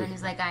supposed to do? And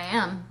he's like, I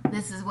am.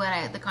 This is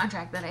what the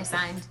contract that I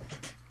signed.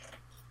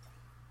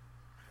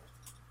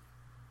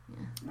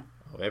 Yeah.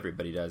 Oh,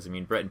 everybody does. I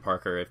mean, Brett and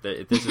Parker, if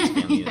this is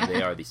family,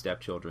 they are the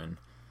stepchildren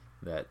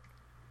that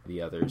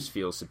the others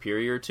feel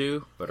superior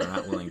to, but are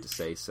not willing to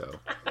say so.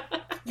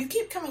 You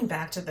keep coming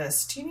back to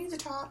this. Do you need to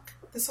talk?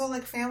 This whole,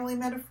 like, family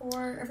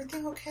metaphor?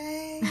 Everything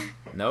okay?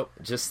 Nope.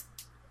 Just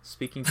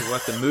speaking to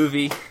what the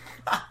movie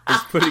is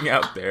putting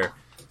out there.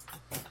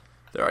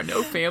 There are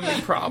no family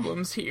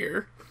problems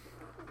here.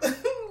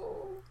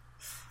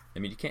 I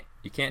mean,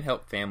 you can't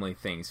help family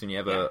things when you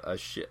have a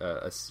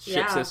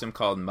ship system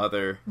called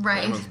Mother.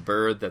 Right. Everyone's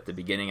birthed at the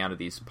beginning out of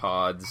these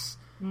pods.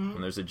 Mm-hmm.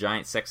 When there's a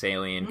giant sex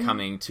alien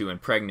coming to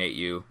impregnate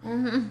you.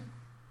 Mm-hmm.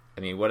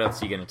 I mean, what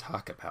else are you going to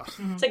talk about?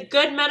 Mm-hmm. It's a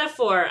good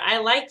metaphor. I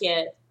like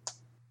it.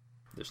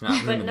 There's not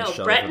room but in no, the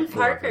shuttle Brett and for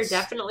Parker this.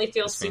 definitely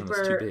feel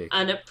super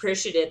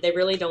unappreciated. They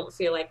really don't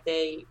feel like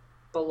they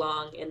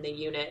belong in the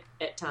unit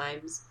at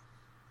times.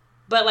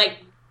 But, like,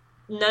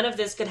 none of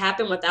this could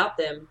happen without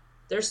them.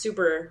 They're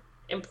super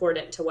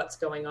important to what's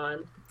going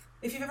on.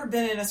 If you've ever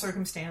been in a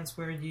circumstance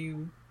where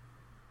you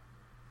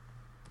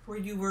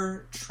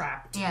were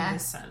trapped in a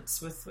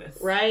sense with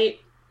right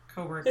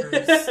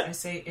coworkers, I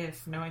say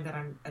if, knowing that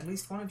at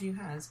least one of you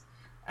has,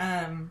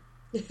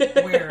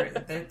 where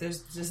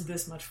there's just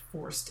this much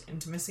forced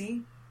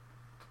intimacy.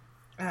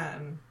 I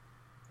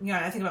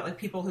think about like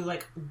people who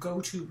like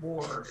go to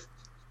war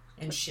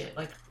and shit,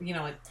 like, you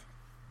know, like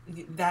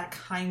that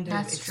kind of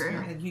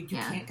experience. You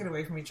can't get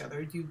away from each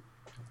other. You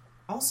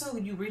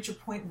reach a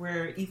point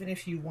where even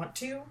if you want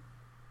to,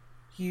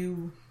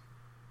 you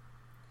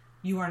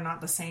are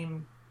not the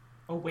same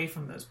away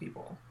from those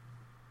people.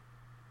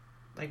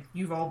 Like,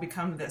 you've all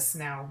become this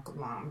now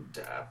glommed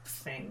up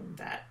thing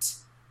that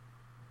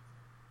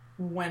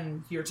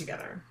when you're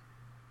together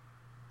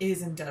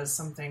is and does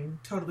something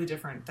totally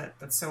different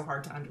that's so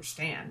hard to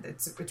understand.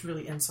 It's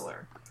really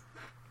insular.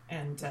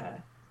 And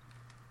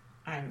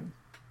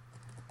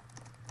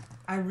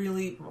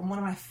one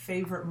of my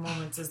favorite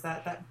moments is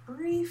that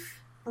brief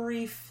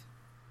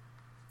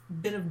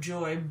bit of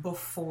joy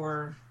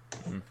before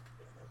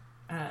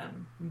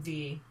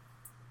the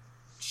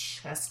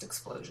chest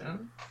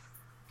explosion,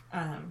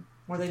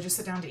 where they just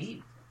sit down to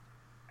eat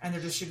and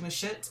they're just shooting the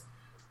shit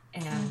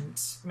and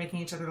making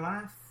each other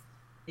laugh.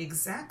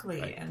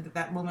 Exactly. Right. And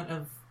that moment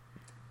of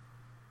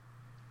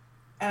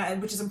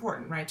which is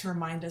important, right, to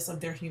remind us of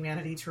their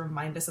humanity, to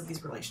remind us of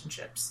these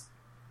relationships.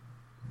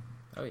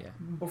 Oh yeah.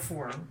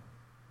 Before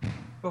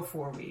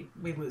we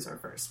lose our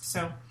first.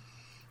 So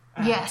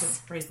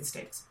yes, to raise the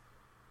stakes.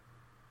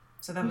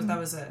 So that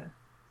was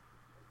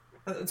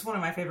it's one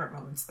of my favorite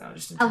moments, though.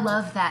 I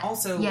love that.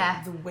 Also,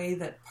 the way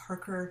that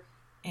Parker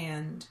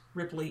and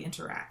Ripley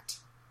interact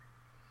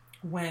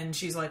when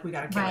she's like, "We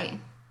gotta kill it."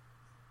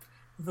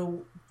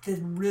 The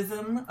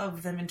rhythm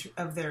of them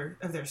of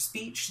their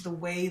speech, the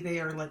way they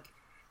are like,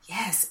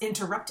 yes,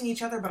 interrupting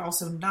each other, but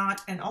also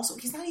not, and also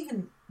he's not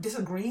even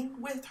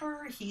disagreeing with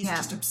her. He's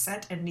just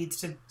upset and needs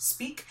to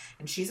speak,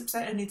 and she's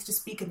upset and needs to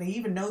speak, and they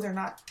even know they're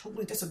not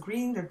totally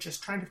disagreeing. They're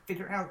just trying to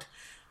figure out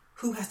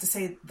who has to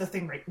say the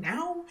thing right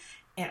now.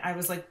 And I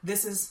was like,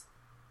 this is...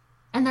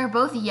 And they're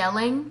both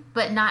yelling,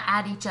 but not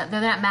at each other.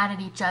 They're not mad at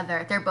each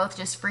other. They're both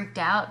just freaked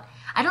out.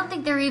 I don't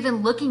think they're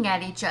even looking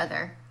at each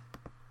other.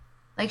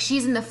 Like,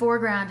 she's in the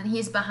foreground, and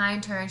he's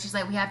behind her, and she's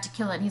like, we have to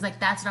kill it. And he's like,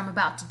 that's what I'm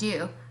about to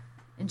do.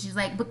 And she's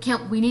like, but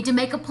we need to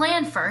make a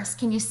plan first.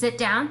 Can you sit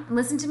down and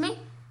listen to me?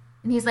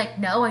 And he's like,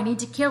 no, I need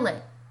to kill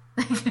it.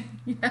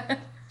 Yeah.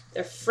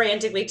 They're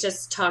frantically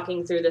just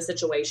talking through the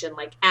situation,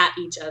 like, at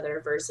each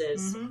other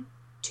versus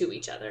to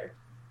each other.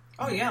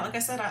 Oh yeah, like I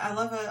said, I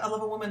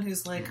love a woman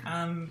who's like,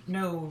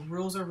 no,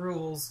 rules are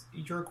rules.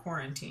 You're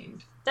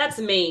quarantined. That's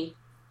me.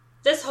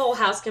 This whole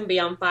house can be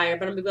on fire,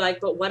 but I'm gonna be like,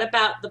 but what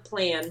about the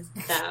plan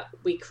that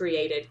we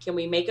created? Can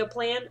we make a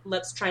plan?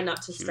 Let's try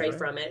not to stray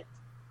from it.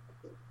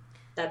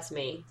 That's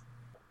me.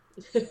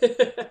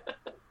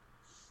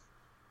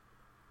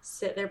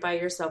 Sit there by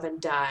yourself and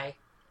die.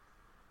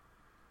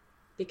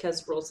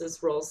 Because rules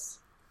is rules.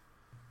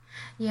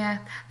 Yeah.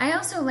 I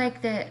also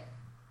like that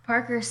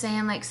Parker's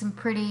saying like some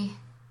pretty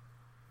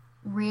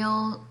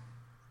real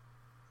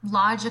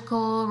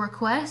logical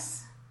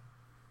requests,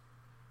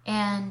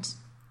 and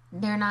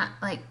they're not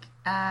like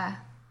I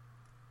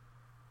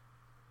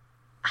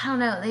don't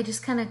know, they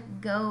just kind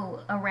of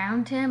go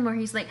around him, or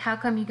he's like, how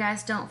come you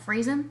guys don't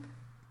freeze him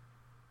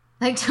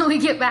like till we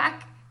get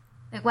back?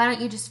 Like, why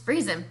don't you just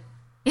freeze him?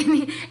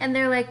 And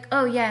they're like,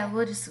 oh yeah,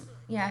 we'll just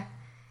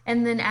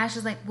and then Ash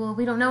is like, well,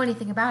 we don't know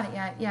anything about it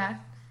yet.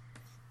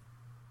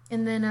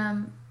 And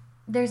then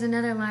there's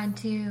another line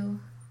too,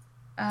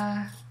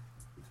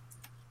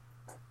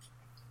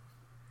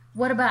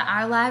 what about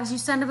our lives, you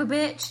son of a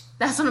bitch?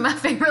 That's one of my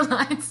favorite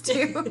lines,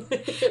 too.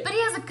 But he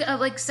has,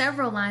 like,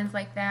 several lines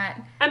like that.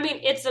 I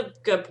mean, it's a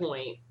good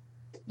point.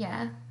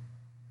 Yeah.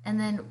 And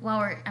then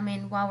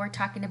while we're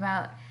talking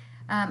about...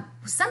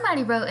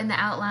 somebody wrote in the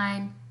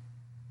outline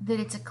that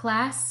it's a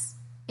class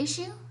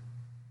issue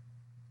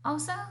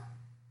also.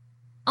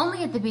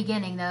 Only at the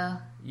beginning, though.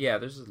 Yeah,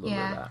 there's a little bit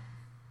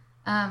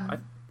of that.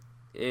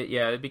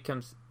 It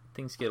becomes...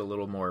 Things get a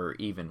little more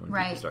even when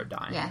people start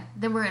dying. Yeah,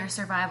 then we're in a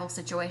survival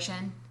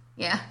situation.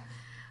 Yeah.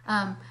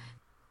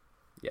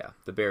 Yeah,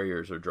 the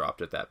barriers are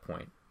dropped at that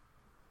point.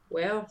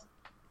 Well,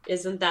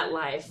 isn't that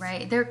life?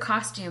 Right. Their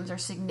costumes are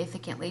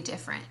significantly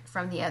different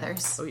from the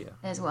others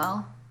as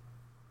well.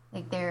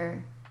 Like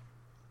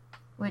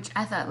which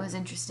I thought was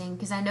interesting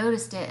because I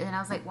noticed it and then I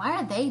was like, why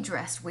are they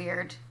dressed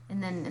weird?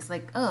 And then it's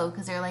like, oh,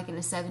 because they're like in a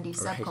 70s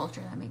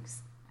subculture. That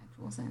makes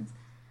actual sense.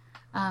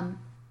 And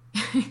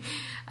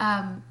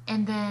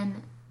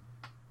then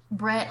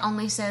Brett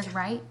only says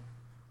right.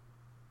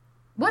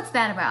 What's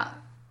that about?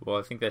 Well,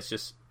 I think that's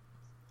just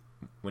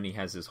when he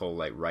has this whole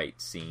like right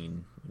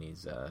scene when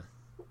he's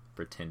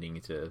pretending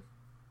to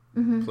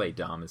play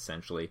dumb,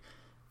 essentially.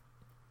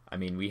 I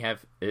mean, we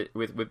have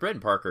with Brett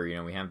and Parker. You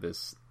know, we have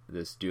this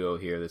duo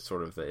here. That's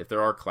sort of if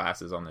there are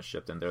classes on the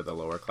ship, then they're the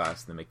lower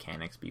class, the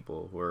mechanics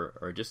people who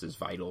are just as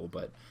vital,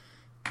 but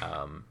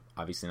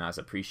obviously not as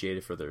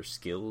appreciated for their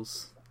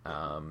skills.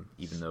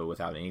 Even though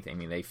without anything, I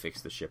mean, they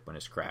fixed the ship when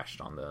it's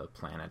crashed on the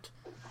planet,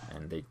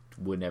 and they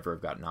would never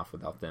have gotten off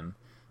without them.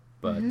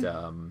 But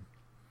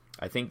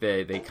I think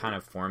they kind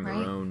of formed their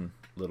own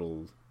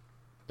little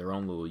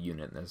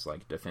unit in this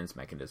like defense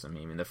mechanism.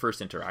 I mean, the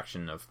first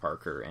interaction of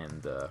Parker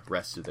and the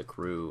rest of the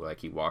crew, like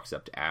he walks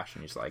up to Ash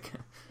and he's like,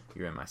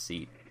 "You're in my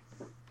seat."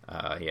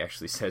 He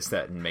actually says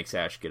that and makes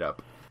Ash get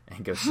up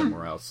and go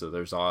somewhere else. So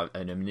there's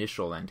an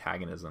initial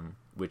antagonism,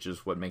 which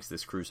is what makes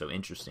this crew so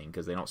interesting,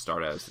 because they don't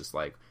start out as just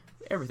like,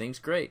 everything's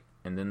great.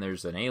 And then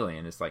there's an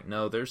alien. It's like,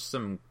 no, there's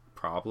some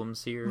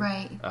problems here.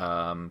 Right.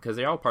 Because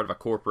they're all part of a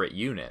corporate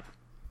unit.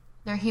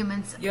 They're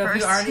humans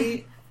first.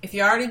 If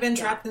you already been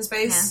trapped in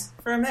space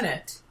for a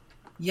minute,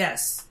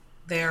 yes,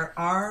 there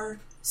are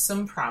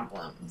some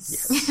problems.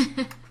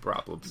 Yes.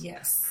 Problems.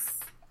 Yes.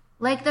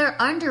 Like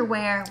their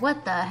underwear.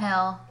 What the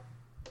hell?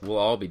 We'll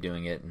all be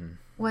doing it in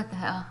What the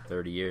hell?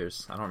 30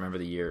 years. I don't remember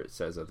the year it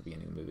says at the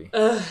beginning of the movie.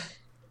 Ugh.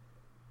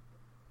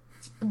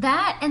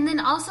 That, and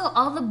then also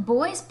all the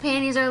boys'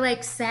 panties are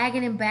like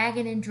sagging and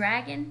bagging and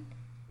dragging.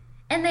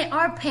 And they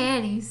are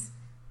panties.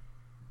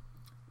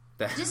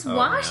 Just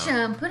wash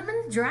them. Put them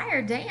in the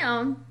dryer.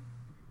 Damn.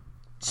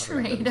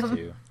 Trade them.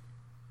 Too.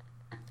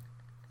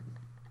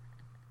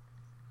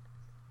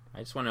 I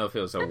just want to know if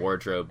it was a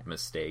wardrobe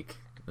mistake.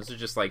 Those are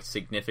just like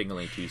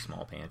significantly too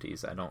small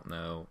panties. I don't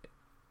know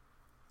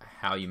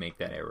how you make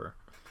that error.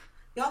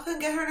 Y'all couldn't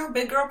get her no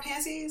big girl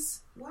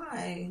panties?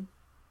 Why?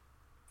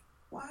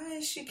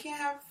 Why she can't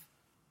have...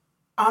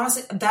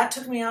 Honestly, that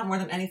took me out more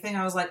than anything.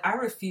 I was like, I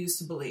refuse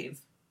to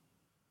believe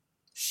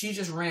she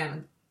just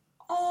ran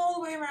all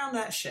the way around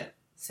that ship,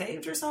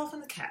 saved herself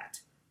and the cat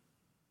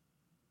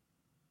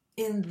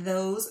in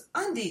those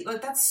undies.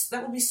 Like,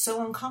 that would be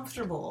so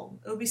uncomfortable.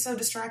 It would be so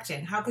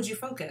distracting. How could you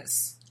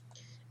focus?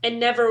 And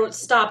never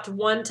stopped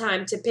one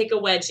time to pick a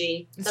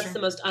wedgie. That's true.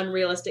 the most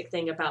unrealistic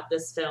thing about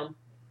this film.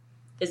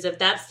 Is if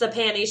that's the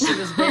panties she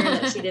was wearing,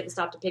 that she didn't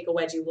stop to pick a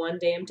wedgie one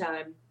damn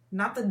time.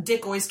 Not the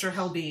Dick Oyster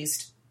Hell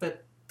Beast,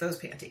 but those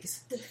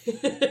panties.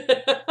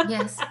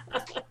 Yes.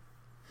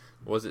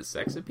 Was it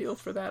sex appeal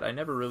for that? I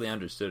never really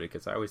understood it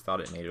because I always thought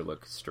it made her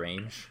look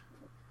strange.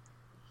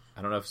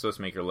 I don't know if it's supposed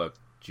to make her look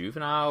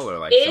juvenile or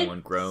like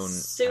someone grown.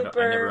 I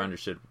never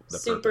understood the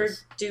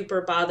purpose. Super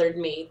duper bothered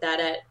me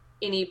that at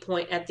any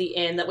point at the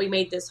end that we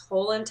made this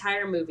whole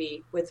entire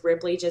movie with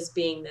Ripley just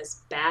being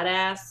this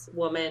badass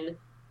woman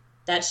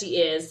that she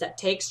is, that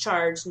takes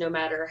charge no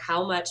matter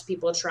how much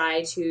people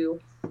try to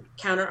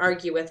counter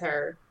argue with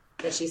her,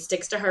 that she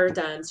sticks to her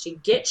guns, she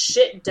gets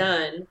shit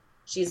done,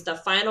 she's the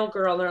final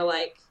girl, and they're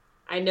like,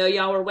 I know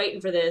y'all were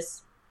waiting for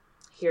this,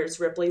 here's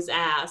Ripley's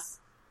ass.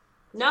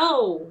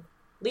 No!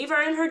 Leave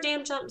her in her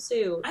damn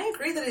jumpsuit. I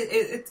agree that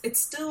it's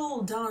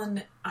still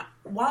done.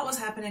 While it was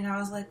happening, I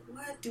was like,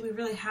 what? Do we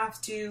really have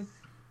to?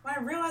 When I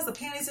realized the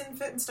panties didn't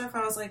fit and stuff,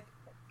 I was like,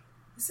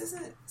 this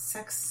isn't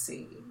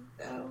sexy,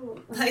 though.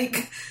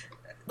 Like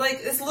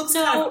it looks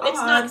kind of odd. No, it's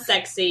not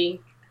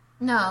sexy.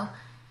 No.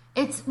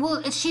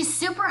 She's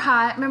super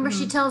hot. Remember,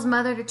 she tells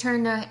Mother to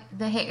turn the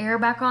air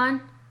back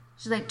on?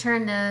 She, like,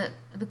 turned the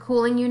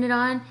cooling unit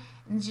on.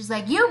 And she's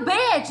like, you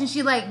bitch! And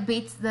she, like,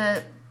 beats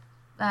the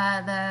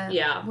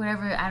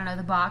whatever, I don't know,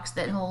 the box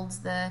that holds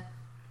the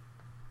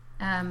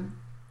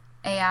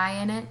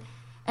AI in it.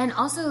 And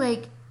also,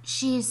 like,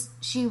 she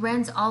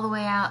runs all the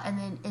way out and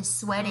then is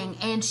sweating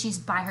and she's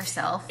by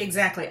herself.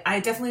 Exactly. I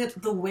definitely,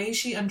 the way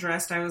she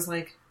undressed, I was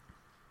like,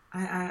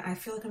 I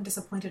feel like I'm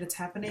disappointed it's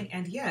happening,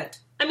 and yet...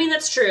 I mean,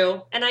 that's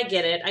true, and I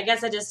get it. I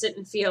guess I just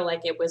didn't feel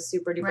like it was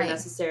super duper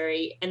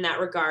necessary in that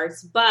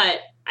regards,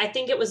 but I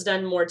think it was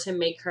done more to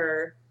make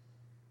her,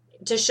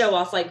 to show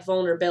off, like,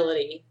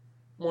 vulnerability,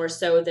 more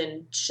so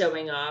than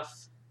showing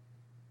off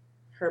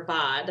her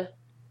bod.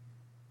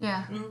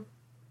 Yeah. Mm-hmm.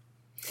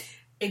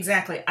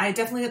 Exactly. I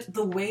definitely,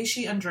 the way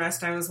she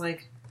undressed, I was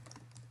like,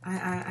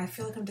 I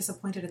feel like I'm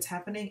disappointed it's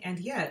happening, and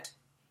yet,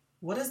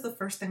 what is the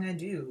first thing I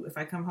do if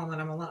I come home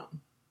and I'm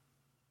alone?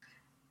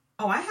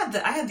 Oh, I had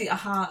the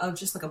aha of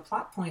just like a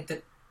plot point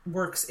that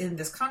works in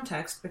this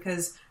context,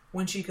 because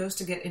when she goes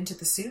to get into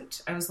the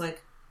suit, I was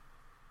like,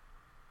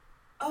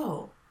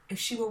 oh, if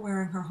she were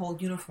wearing her whole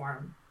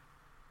uniform,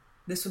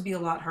 this would be a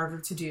lot harder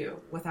to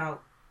do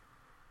without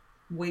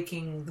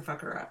waking the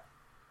fucker up.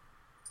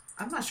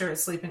 I'm not sure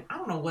it's sleeping. I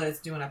don't know what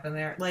it's doing up in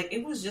there. Like,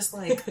 it was just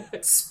like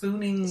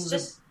spooning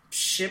the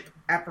ship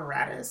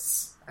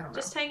apparatus. I don't know.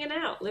 Just hanging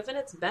out, living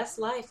its best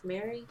life,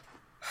 Mary.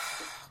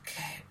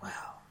 Okay,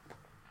 well.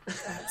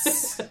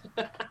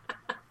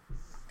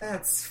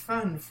 That's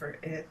fun for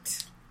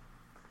it.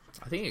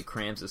 I think it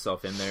crams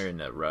itself in there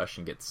in a rush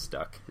and gets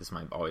stuck. Has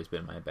always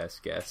been my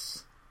best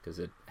guess, because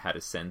it had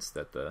a sense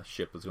that the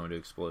ship was going to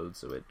explode,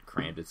 so it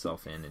crammed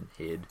itself in and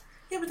hid.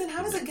 Yeah, but then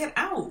how does it get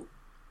out?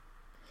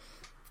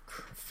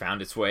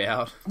 Found its way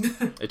out.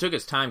 It took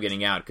its time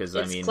getting out, because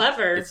I mean,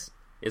 clever.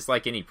 It's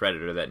like any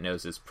predator that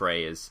knows his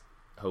prey is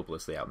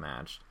hopelessly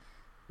outmatched.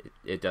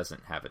 It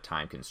doesn't have a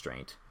time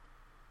constraint.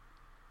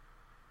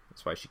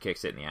 That's why she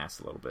kicks it in the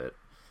ass a little bit.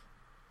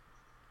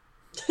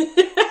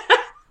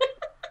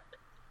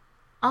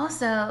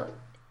 Also,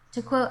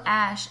 to quote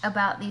Ash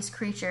about these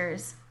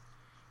creatures,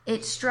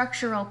 its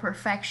structural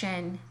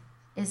perfection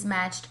is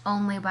matched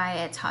only by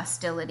its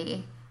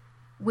hostility,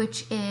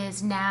 which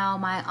is now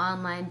my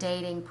online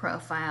dating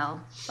profile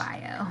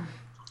bio.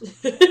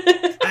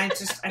 I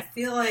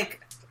feel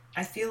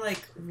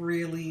like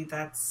really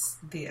that's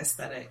the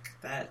aesthetic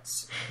that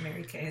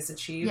Mary Kay has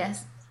achieved.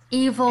 Yes.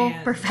 Evil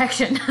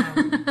perfection.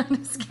 I'm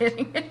just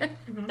kidding.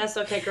 That's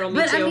okay, girl. Me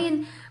but too. I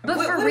mean, but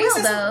for real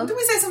though, did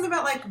we say something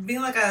about like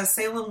being like a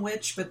Salem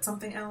witch, but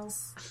something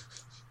else?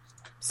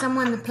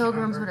 Someone the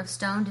Pilgrims would have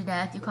stoned to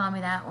death. You called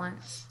me that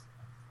once.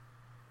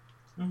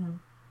 Mm-hmm.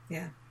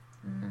 Yeah.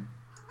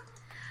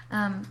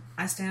 Mm-hmm.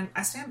 I stand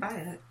by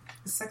it.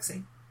 It's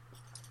sexy.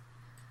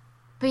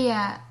 But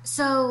yeah,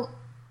 so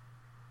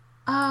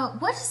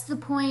What is the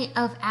point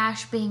of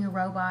Ash being a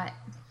robot?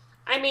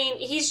 I mean,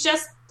 he's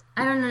just...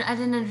 I don't know. I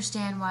didn't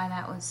understand why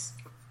that was...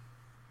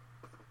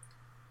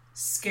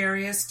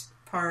 Scariest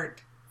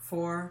part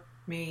for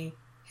me,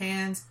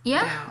 hands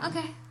Yeah? down.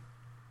 Okay.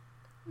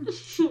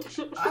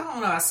 I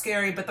don't know how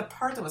scary, but the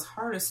part that was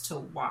hardest to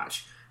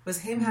watch was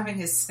him having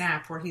his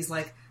snap where he's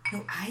like,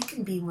 no, I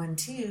can be one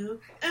too.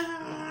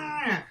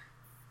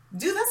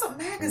 Dude, that's a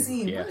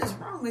magazine. Yeah. What is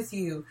wrong with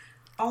you?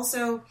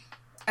 Also,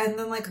 and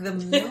then like the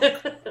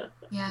milk,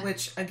 Yeah.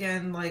 which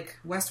again, like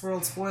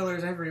Westworld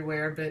spoilers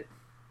everywhere, but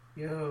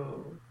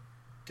yo,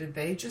 did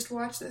they just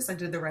watch this? Like,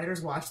 did the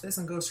writers watch this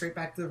and go straight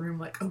back to the room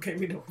like, okay,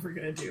 we know what we're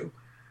going to do?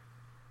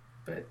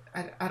 But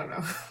I don't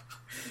know.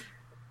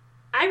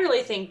 I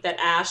really think that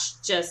Ash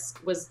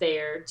just was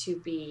there to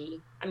be,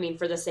 I mean,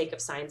 for the sake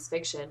of science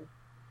fiction,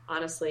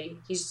 honestly.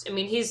 He's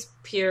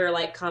pure,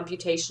 like,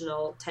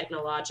 computational,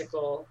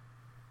 technological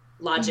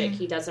logic. Mm-hmm.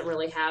 He doesn't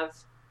really have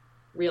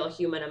real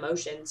human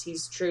emotions.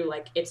 He's true,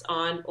 like, it's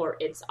on or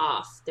it's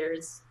off.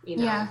 There's,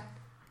 Yeah.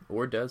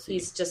 Or does he?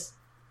 He's just...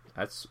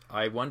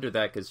 I wonder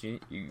that because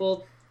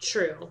Well,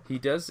 true. he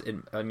does.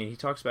 I mean, he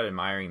talks about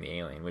admiring the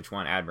alien, which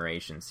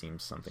admiration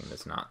seems something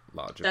that's not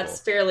logical. That's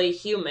fairly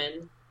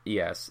human.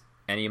 Yes,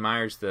 and he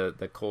admires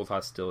the cold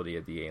hostility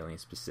of the alien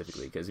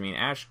specifically because I mean,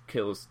 Ash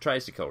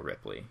tries to kill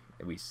Ripley.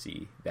 We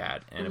see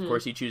that, and of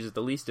course, he chooses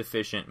the least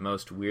efficient,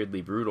 most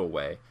weirdly brutal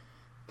way.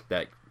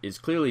 That is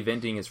clearly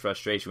venting his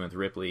frustration with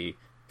Ripley,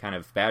 kind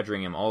of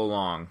badgering him all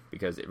along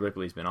because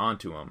Ripley's been on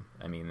to him.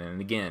 I mean,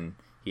 and again,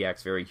 he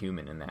acts very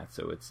human in that,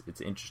 so it's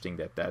interesting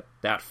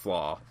that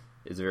flaw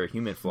is a very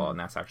human flaw, and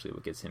that's actually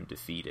what gets him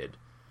defeated.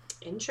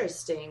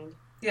 Interesting.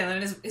 Yeah,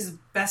 and his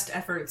best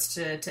efforts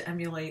to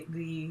emulate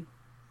the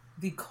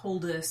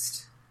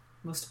coldest,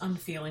 most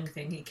unfeeling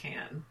thing he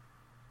can.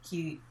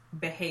 He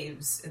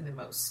behaves in the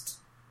most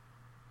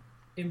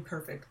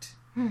imperfect,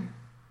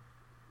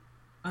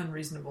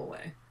 unreasonable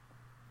way.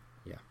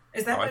 Yeah.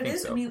 Is that what I it think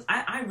is? so. I mean,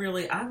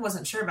 I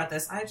wasn't sure about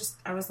this.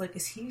 I was like,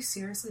 is he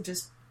seriously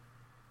just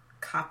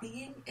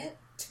copying it?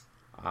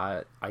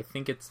 I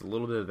think it's a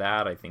little bit of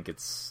that. I think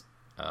it's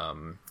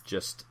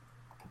just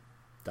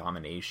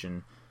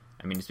domination.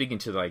 I mean, speaking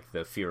to like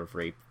the fear of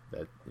rape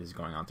that is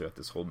going on throughout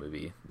this whole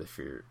movie, the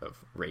fear of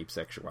rape,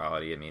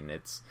 sexuality. I mean,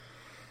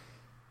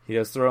 he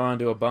does throw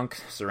onto a bunk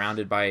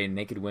surrounded by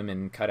naked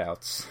women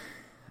cutouts.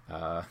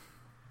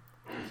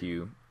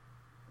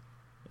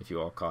 If you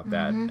all caught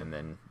that, and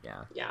then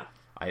Yeah.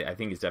 I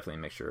think it's definitely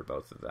a mixture of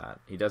both of that.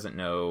 He doesn't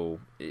know.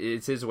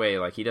 It's his way.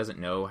 Like, he doesn't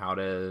know how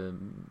to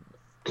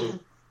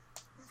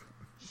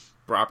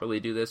properly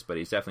do this, but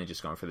he's definitely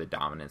just going for the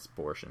dominance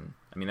portion.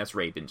 I mean, that's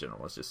rape in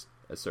general. It's just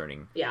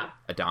asserting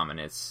a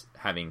dominance,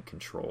 having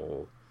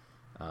control.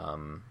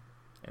 And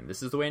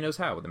this is the way he knows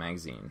how with the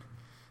magazine.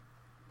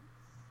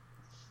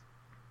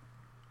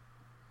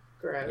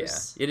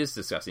 Gross. Yeah, it is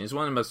disgusting. It's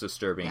one of the most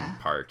disturbing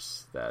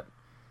parts that...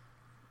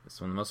 It's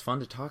one of the most fun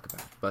to talk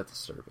about, but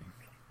disturbing,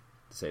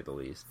 to say the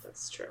least.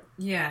 That's true.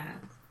 Yeah,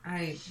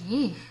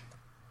 Gee.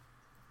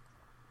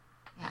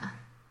 Yeah.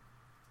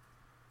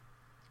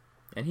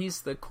 And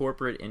he's the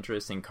corporate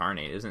interest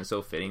incarnate. Isn't it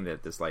so fitting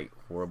that this like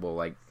horrible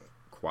like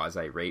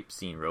quasi-rape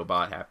scene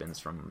robot happens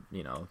from,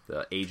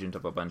 the agent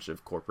of a bunch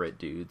of corporate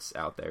dudes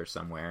out there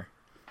somewhere?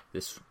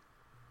 This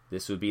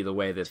would be the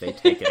way that they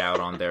take it out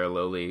on their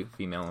lowly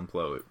female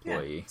employee.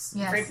 yes.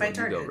 Yes. By You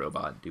go, Target.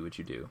 robot. Do what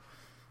you do.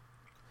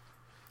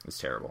 It's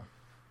terrible.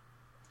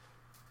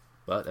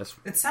 But that's...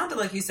 It sounded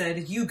like you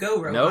said, "You go,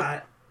 robot,"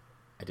 Nope.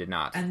 I did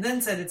not. and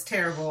then said it's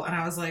terrible, and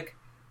I was like,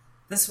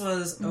 "This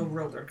was a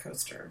roller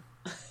coaster.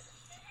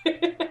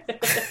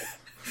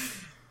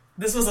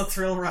 This was a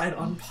thrill ride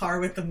on par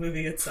with the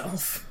movie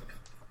itself."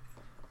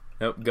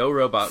 Nope. Go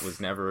Robot was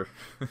never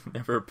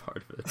a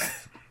part of it.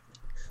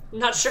 I'm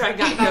not sure I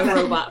got Go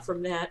Robot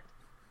from that.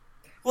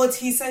 Well,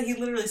 he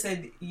literally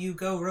said, "You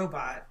go,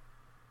 robot."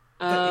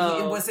 But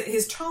it was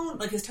his tone,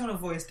 like his tone of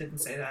voice didn't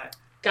say that.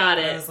 Got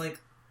I it. was like,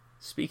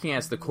 Speaking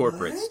as the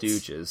corporate What?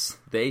 stooges,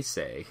 they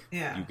say,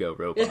 Yeah. "You go,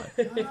 robot."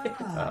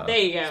 ah. There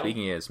you go.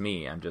 Speaking as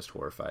me, I'm just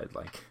horrified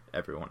like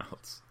everyone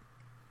else.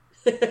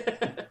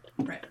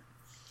 Right.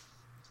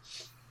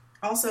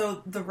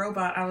 Also, the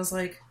robot, I was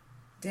like,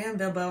 "Damn,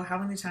 Bilbo, how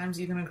many times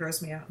are you going to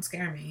gross me out and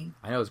scare me?"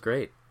 I know, it's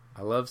great.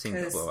 I love seeing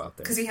Bilbo out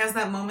there. Because he has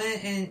that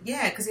moment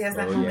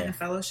in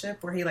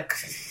Fellowship where he like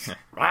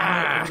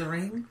Ah! over the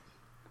ring.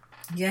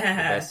 The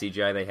Yeah. best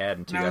CGI they had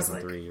in And I was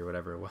 2003 or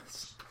whatever it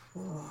was.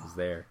 Whoa. Was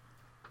there.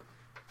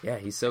 Yeah,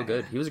 he's so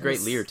good. He was a great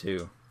Yes. Lear,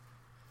 too.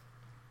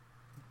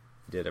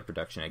 Did a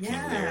production at King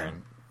Yeah. Lear,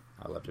 and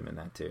I loved him in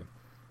that, too.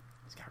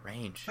 He's got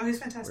range. Oh, he's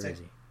Where fantastic. is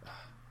he?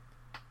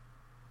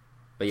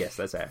 But yes,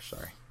 that's Ash,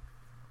 sorry.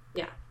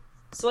 Yeah.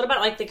 So what about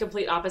like the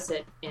complete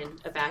opposite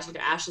end of Ash?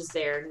 Ash is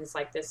there and he's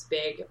like this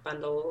big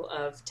bundle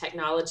of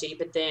technology,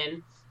 but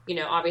then,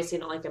 obviously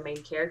not like a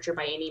main character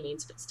by any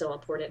means, but still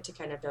important to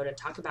kind of know to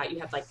talk about. You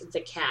have like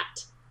the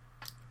cat.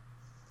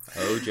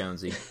 Oh,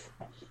 Jonesy.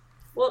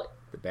 Well,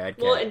 The bad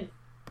cat. well, and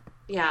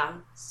yeah.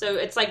 So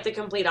it's like the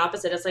complete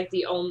opposite. It's like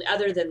the only,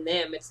 other than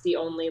them, it's the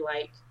only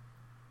like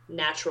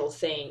natural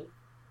thing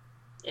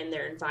in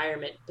their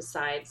environment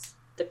besides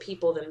the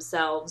people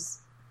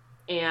themselves.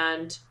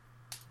 And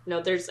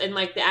there's, and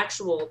like the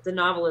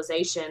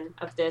novelization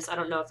of this, I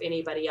don't know if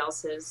anybody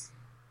else has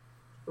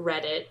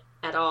read it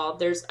at all.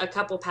 There's a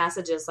couple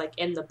passages like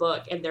in the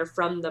book, and they're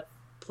from the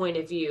point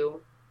of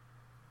view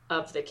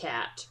of the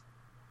cat,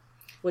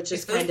 which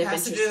is kind of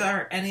interesting. If those passages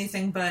are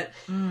anything but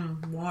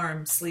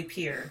warm, sleep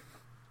here,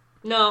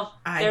 no,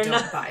 I don't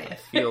not. buy it. I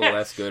feel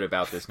less good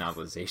about this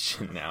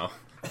novelization now.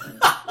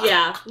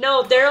 Yeah,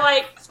 no,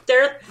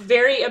 they're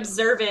very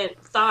observant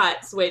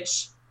thoughts,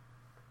 which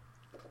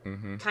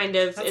kind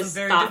of That's is a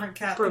very different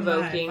cat than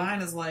thought-provoking.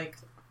 Mine is like,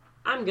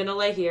 I'm gonna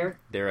lay here.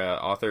 Their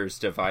author's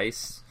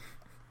device.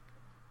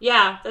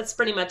 Yeah, that's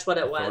pretty much what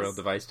it was. Authorial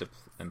device to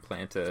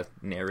implant a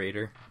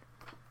narrator.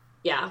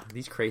 Yeah.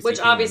 These crazy Which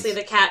humans. obviously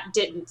the cat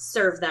didn't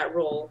serve that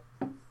role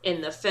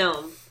in the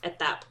film at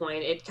that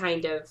point. It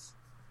kind of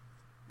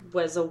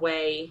was a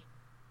way,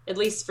 at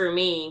least for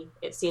me,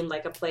 it seemed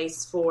like a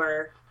place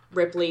for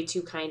Ripley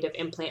to kind of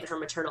implant her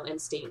maternal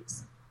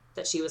instincts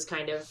that she was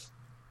kind of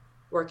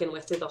working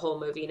with through the whole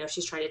movie.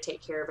 She's trying to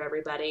take care of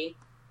everybody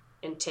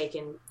and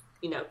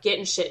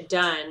getting shit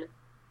done.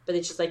 But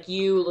then she's like,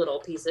 you little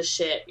piece of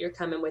shit, you're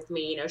coming with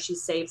me. She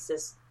saves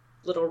this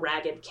little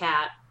ragged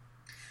cat.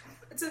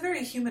 It's a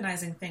very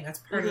humanizing thing. That's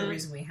part of the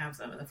reason we have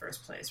them in the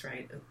first place,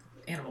 right?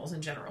 Animals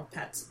in general,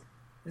 pets,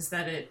 is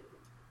that it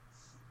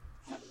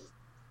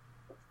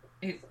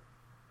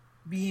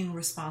being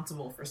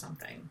responsible for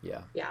something.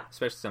 Yeah. Yeah.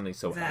 Especially something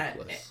so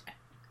helpless.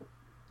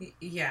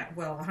 Yeah,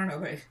 well, I don't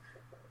know.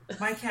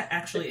 My cat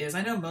actually is.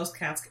 I know most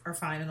cats are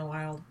fine in the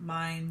wild.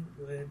 Mine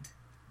would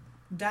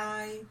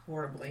die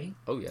horribly.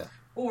 Oh, yeah.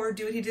 Or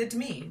do what he did to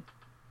me.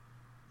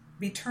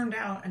 Be turned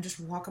out and just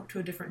walk up to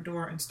a different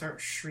door and start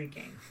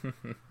shrieking.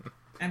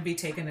 And be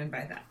taken in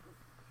by that.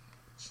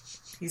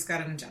 He's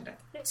got an agenda.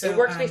 So, it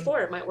worked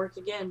before. It might work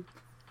again.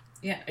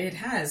 Yeah, it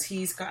has.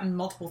 He's gotten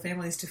multiple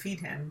families to feed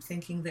him,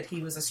 thinking that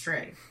he was a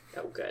stray.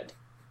 Oh, good.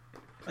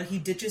 Like, he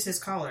ditches his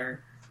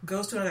collar,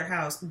 goes to another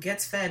house,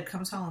 gets fed,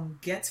 comes home,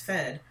 gets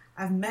fed.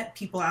 I've met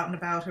people out and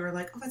about who are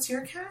like, oh, that's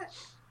your cat?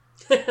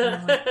 And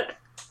I'm like,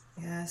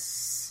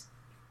 yes.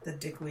 The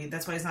dickweed.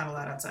 That's why he's not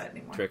allowed outside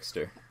anymore.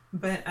 Trickster.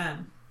 But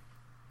yeah,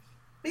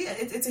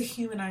 it's a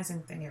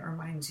humanizing thing. It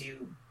reminds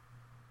you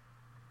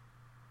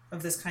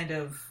of this kind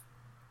of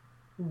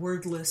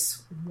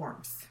wordless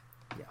warmth.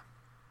 Yeah.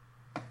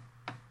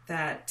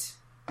 That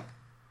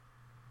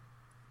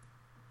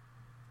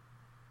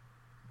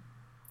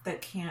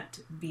can't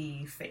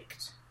be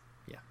faked.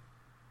 Yeah.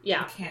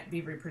 Yeah. It can't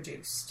be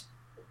reproduced.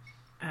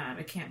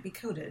 It can't be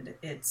coded.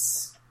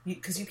 It's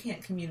because you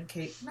can't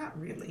communicate. Not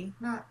really.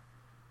 Not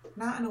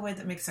in a way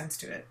that makes sense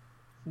to it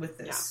with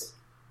this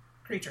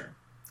creature.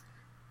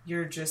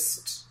 You're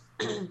just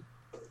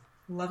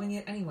loving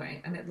it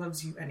anyway, and it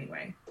loves you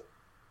anyway.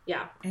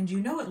 Yeah. And you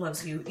know it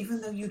loves you,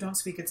 even though you don't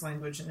speak its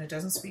language and it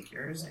doesn't speak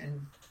yours,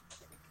 and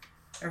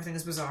everything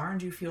is bizarre,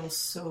 and you feel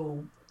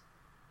so...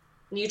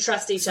 You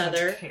trust each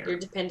other. Care. You're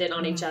dependent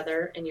on each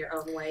other in your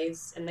own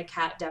ways. And the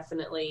cat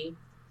definitely,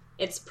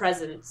 its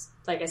presence,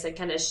 like I said,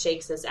 kind of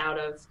shakes us out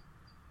of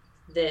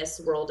this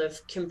world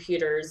of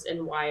computers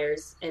and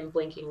wires and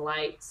blinking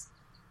lights.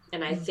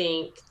 And I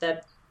think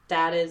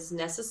that is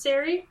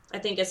necessary. I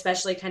think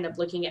especially kind of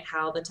looking at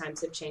how the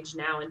times have changed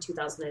now in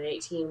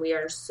 2018, we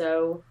are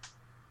so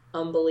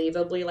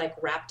unbelievably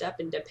wrapped up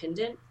and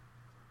dependent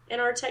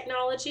in our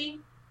technology.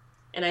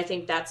 And I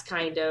think that's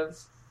kind of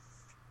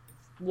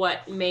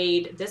what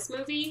made this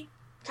movie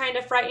kind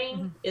of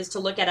frightening is to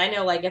look at. I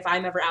know if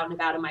I'm ever out and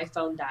about and my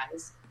phone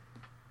dies,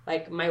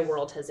 my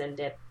world has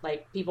ended.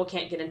 People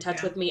can't get in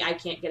touch with me. I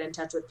can't get in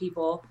touch with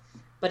people.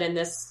 But in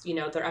this,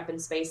 they're up in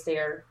space.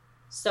 They're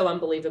so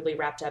unbelievably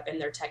wrapped up in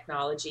their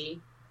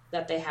technology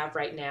that they have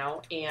right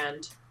now.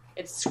 And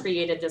it's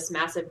created this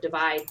massive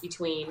divide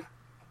between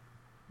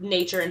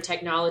nature and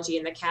technology.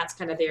 And the cat's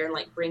kind of there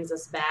and brings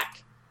us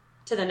back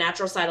to the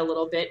natural side a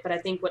little bit. But I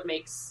think what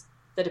makes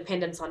the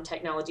dependence on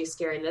technology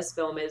scary in this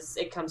film is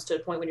it comes to a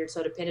point when you're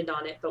so dependent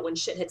on it. But when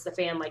shit hits the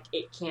fan,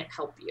 it can't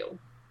help you.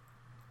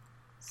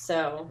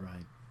 So,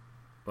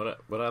 right.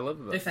 What I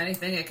love about if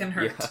anything, it can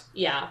hurt.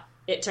 Yeah,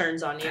 it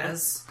turns on you.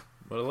 As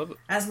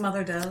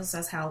Mother does,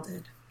 as Hal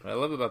did. What I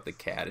love about the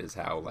cat is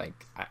how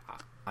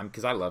I'm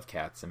because I love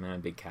cats. I'm a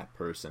big cat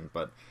person,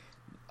 but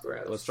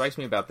Gross. What strikes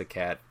me about the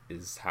cat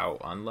is how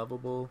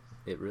unlovable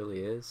it really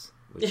is,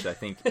 which I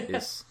think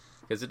is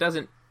because it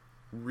doesn't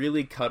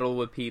really cuddle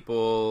with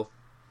people.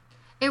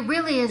 It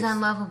really is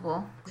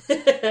unlovable.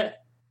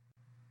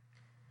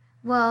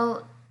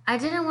 Well, I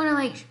didn't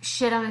want to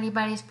shit on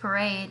anybody's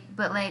parade,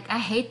 but I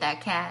hate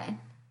that cat.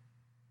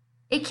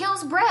 It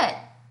kills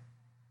Brett.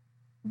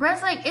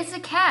 Brett's it's a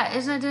cat.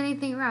 It's not doing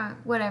anything wrong.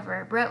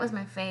 Whatever. Brett was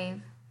my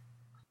fave.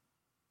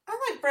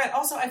 I like Brett.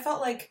 Also, I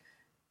felt like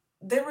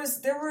that was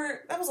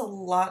a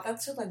lot.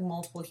 That took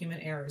multiple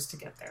human errors to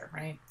get there,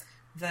 right?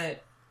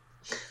 That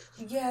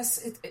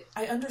yes,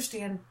 I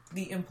understand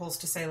the impulse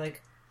to say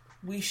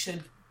we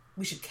should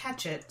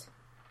catch it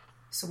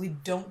so we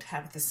don't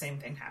have the same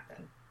thing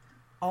happen.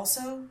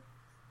 Also,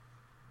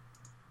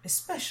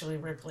 especially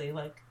Ripley,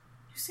 like,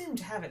 you seem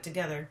to have it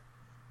together.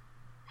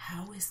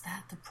 How is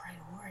that the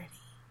priority?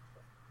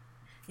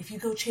 If you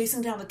go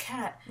chasing down the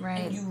cat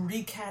and you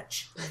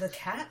recatch the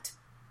cat,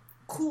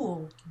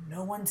 cool,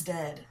 no one's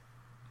dead.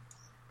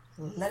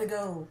 Let it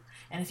go.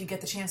 And if you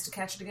get the chance to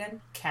catch it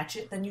again, catch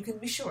it, then you can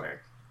be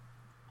sure.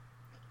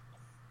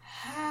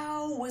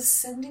 How was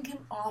sending him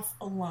off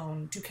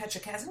alone to catch a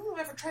cat? Has anyone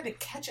ever tried to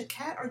catch a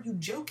cat? Are you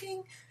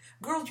joking?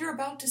 Girl, you're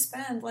about to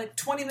spend like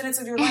 20 minutes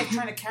of your life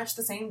trying to catch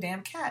the same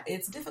damn cat.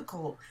 It's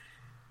difficult.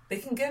 They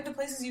can get into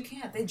places you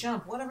can't. They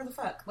jump, whatever the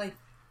fuck. Like,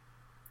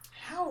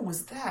 how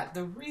was that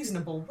the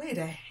reasonable way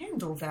to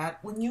handle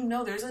that when you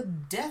know there's a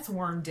death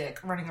worm dick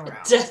running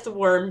around? Death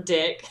worm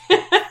dick.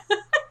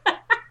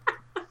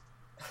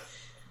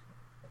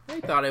 They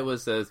thought it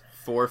was a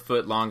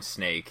 4-foot-long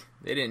snake.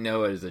 They didn't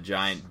know it was a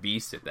giant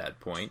beast at that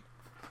point.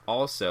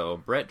 Also,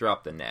 Brett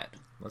dropped the net.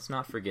 Let's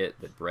not forget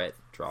that Brett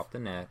dropped the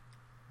net.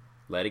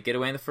 Let it get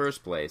away in the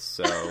first place.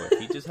 So if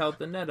he just held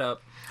the net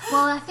up...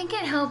 Well, I think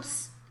it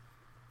helps...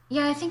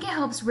 Yeah, I think it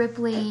helps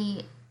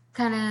Ripley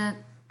kind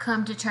of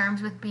come to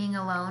terms with being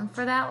alone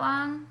for that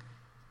long.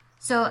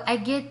 So I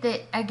get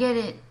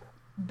it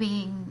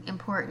being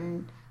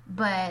important,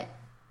 but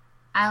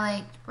I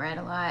liked Brett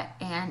a lot,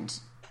 and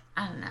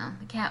I don't know,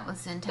 the cat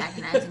was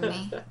antagonizing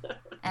me,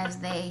 as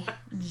they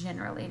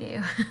generally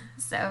do.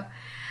 So,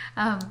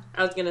 I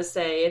was gonna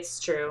say, it's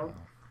true.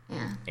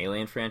 Yeah.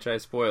 Alien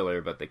franchise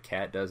spoiler, but the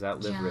cat does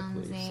outlive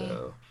Jonesy. Ripley,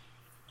 so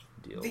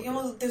deal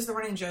with it. There's the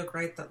running joke,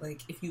 right, that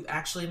like if you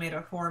actually made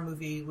a horror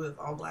movie with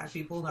all black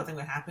people, nothing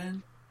would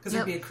happen. Because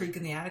there'd be a creak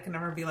in the attic and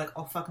everyone would be like,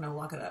 oh fuck no,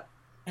 lock it up.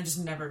 And just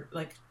never,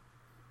 like,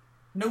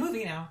 no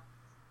movie now.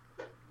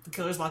 The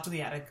killer's locked in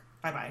the attic.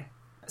 Bye-bye.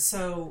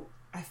 So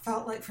I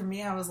felt like for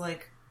me, I was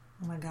like,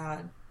 oh my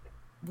god,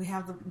 we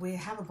have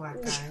a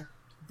black guy.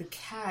 The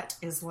cat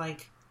is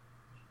like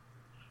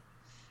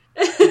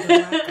the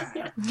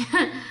black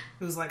guy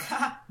who's like,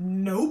 ha,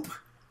 nope,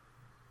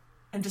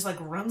 and just like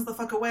runs the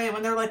fuck away.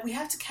 When they're like, we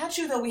have to catch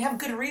you though, we have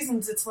good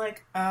reasons. It's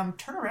like,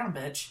 turn around,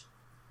 bitch.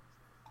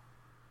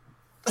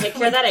 Take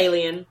care of that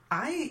alien.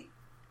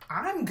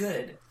 I'm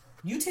good.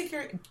 You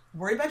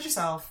worry about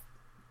yourself.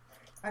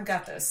 I've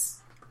got this.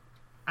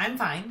 I'm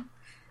fine.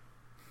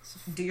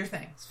 Do your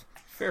thing.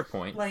 Fair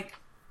point. Like,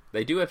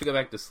 they do have to go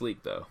back to sleep,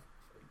 though.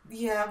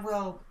 Yeah,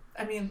 well,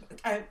 I mean,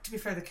 to be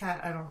fair, the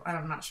cat,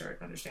 I'm not sure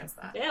it understands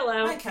that.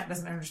 Hello. My cat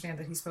doesn't understand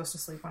that he's supposed to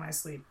sleep when I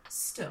sleep.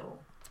 Still.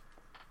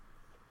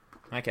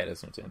 My cat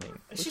doesn't understand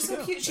anything. She's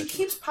so cute. She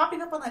keeps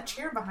popping up on that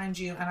chair behind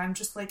you, and I'm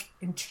just, like,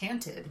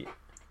 enchanted. Yeah.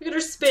 Look at her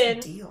spin.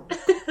 What's the deal?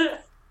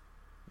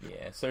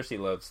 Yeah, Cersei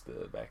loves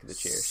the back of the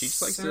chair. She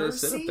just likes to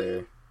sit up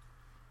there.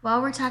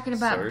 While we're talking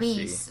about Cersei.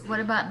 beasts, what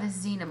about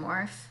this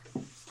xenomorph?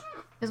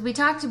 Because we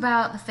talked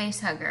about the face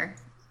hugger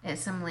at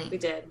some length. We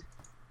did.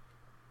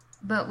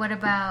 But what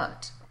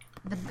about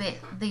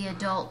the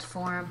adult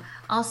form?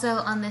 Also,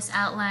 on this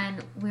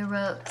outline, we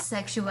wrote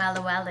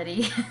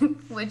sexuality,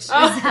 which is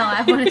how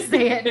I want to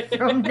say it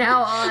from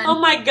now on. Oh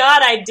my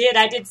god, I did.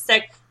 I did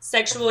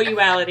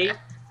sexuality.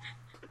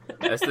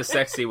 That's the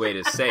sexy way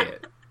to say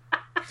it.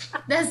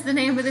 That's the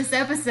name of this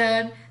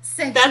episode.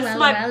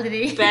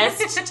 Sexuality. That's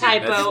my best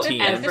typo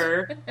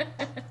ever.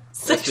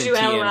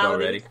 Sexuality.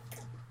 Already.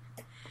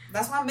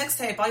 That's my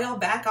mixtape. All y'all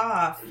back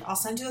off. I'll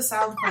send you a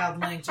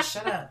SoundCloud link. Just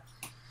shut up.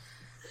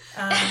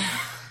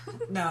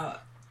 No.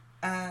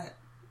 The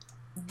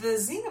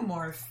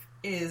xenomorph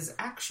is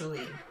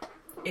actually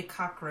a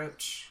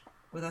cockroach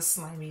with a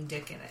slimy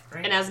dick in it,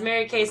 right? And as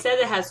Mary Kay said,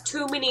 it has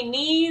too many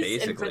knees,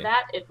 Basically. and for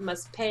that, it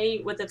must pay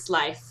with its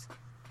life.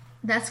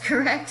 That's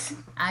correct.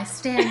 I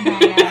stand by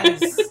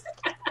that.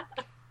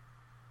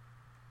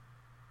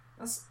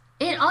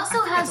 It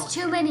also has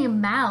too many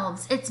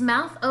mouths. Its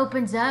mouth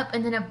opens up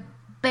and then a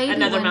baby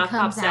Another one mouth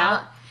comes pops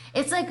out. out.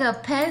 It's like a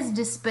Pez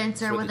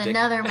dispenser For the with dick.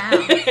 another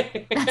mouth.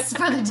 That's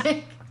for the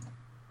dick.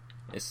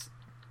 It's,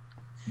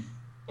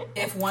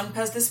 If one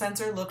Pez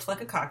dispenser looked like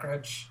a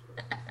cockroach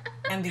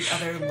and the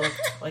other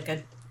looked like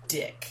a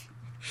dick.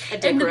 A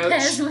dick And the roach.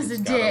 Pez was a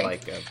it's gotta dick.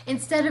 like a,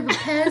 Instead of a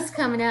Pez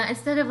coming out,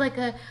 instead of like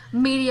a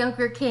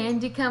mediocre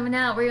candy coming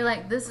out where you're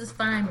like, this is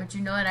fine, but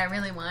you know what I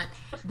really want,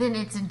 then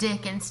it's a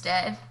dick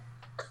instead.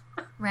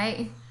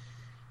 Right?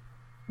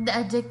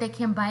 A dick that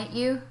can bite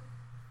you.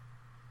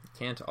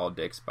 can't all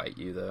dicks bite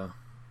you, though.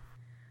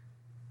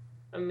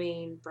 I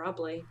mean,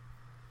 probably.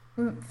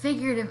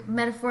 Figurative,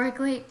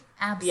 metaphorically,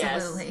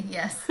 absolutely,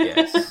 yes.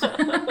 Yes.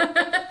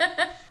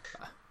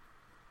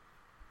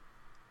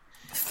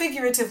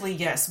 Figuratively,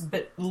 yes,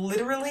 but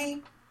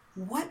literally,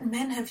 what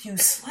men have you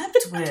slept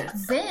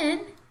with?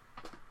 Ben?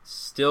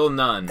 Still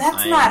none. That's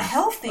I not am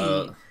healthy.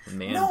 a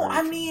man No, I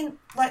virgin. mean,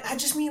 I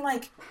just mean,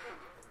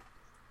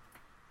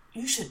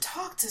 you should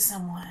talk to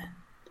someone.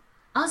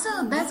 Also,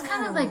 that's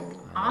kind of like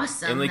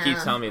awesome. Emily keeps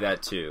though. telling me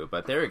that too,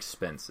 but they're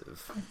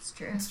expensive. That's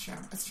true. That's true,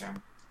 that's true.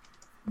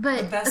 The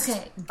But, best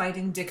okay,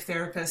 biting dick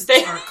therapists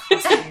They- are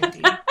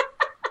costly.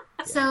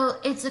 so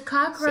it's a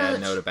cockroach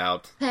Sad note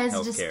about Pez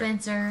healthcare.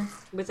 dispenser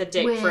With a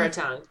dick for a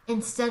tongue.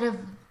 instead of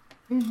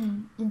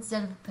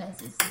Instead of a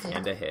pez, it's a dick.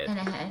 And a head. And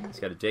a head. It's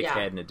got a dick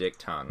head and a dick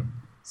tongue.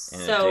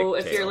 So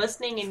if you're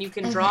listening and you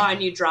can draw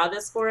and you draw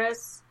this for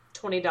us,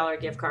 $20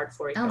 gift card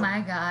for you. Oh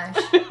my gosh.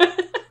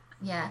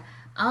 Yeah.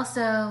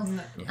 Also,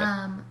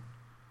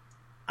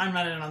 I'm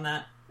not in on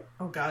that.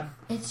 Oh God.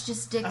 It's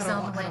just dicks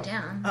all the way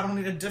down. I don't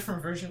need a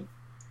different version.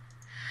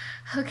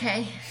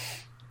 Okay.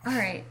 All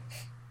right.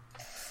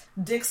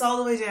 Dicks all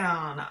the way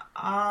down.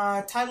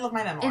 Title of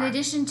my memoir. In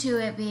addition to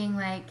it being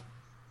like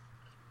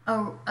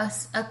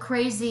a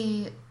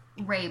crazy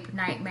rape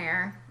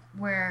nightmare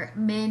where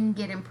men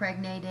get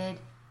impregnated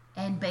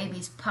and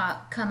babies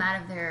come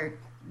out of their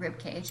rib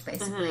cage,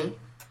 basically.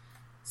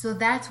 So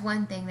that's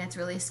one thing that's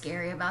really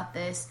scary about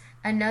this.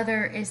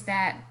 Another is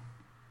that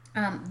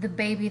the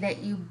baby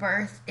that you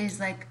birth is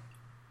like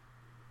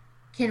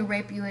can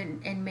rape you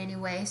in many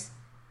ways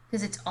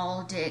because it's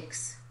all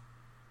dicks.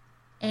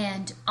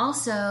 And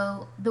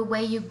also the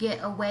way you get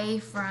away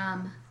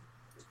from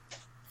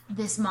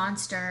this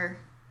monster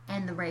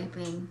and the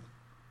raping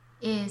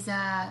is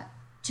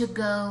to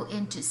go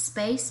into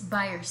space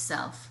by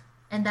yourself.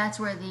 And that's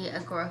where the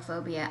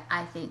agoraphobia,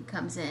 I think,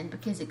 comes in,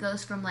 because it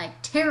goes from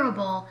like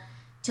terrible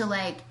to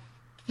like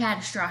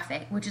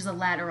catastrophic, which is a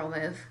lateral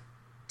move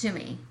to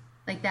me.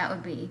 Like that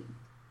would be,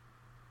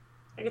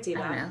 I could see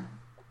that. I don't know,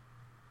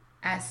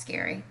 as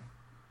scary,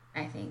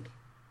 I think.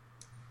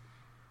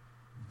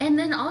 And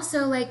then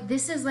also, like,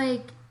 this is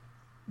like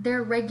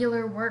their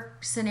regular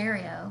work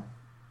scenario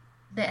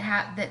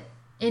that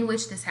in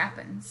which this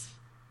happens.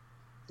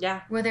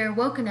 Yeah. Where they're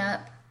woken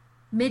up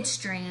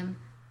midstream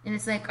and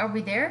it's like, are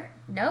we there?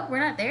 No, we're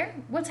not there.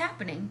 What's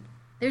happening?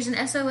 There's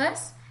an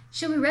SOS?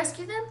 Should we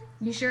rescue them?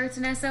 You sure it's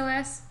an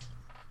SOS?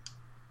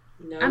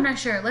 No. I'm not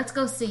sure. Let's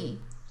go see.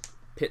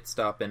 Pit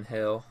stop in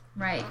hell.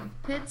 Right.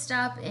 Pit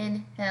stop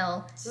in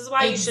hell. This is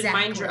why you should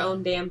mind your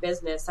own damn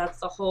business. That's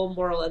the whole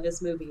moral of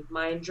this movie.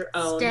 Mind your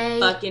own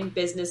fucking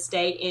business.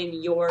 Stay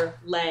in your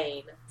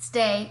lane.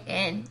 Stay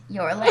in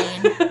your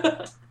lane.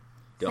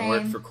 Don't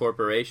work for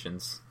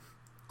corporations.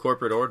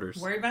 Corporate orders.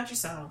 Worry about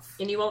yourself.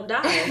 And you won't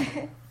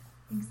die.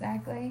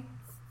 Exactly.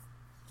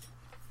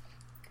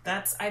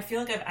 I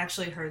feel like I've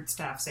actually heard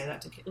staff say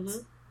that to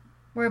kids.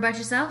 Worry about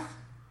yourself?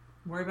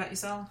 Worry about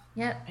yourself?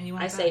 Yep. And you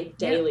want I say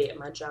daily at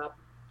my job.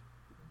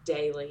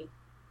 Daily.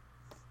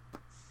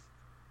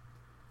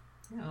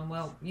 Yeah,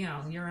 well,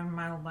 you're in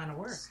my old line of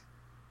work.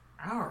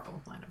 Our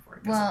old line of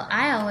work. Well,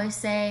 I always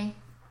say,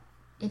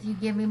 if you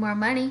give me more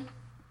money,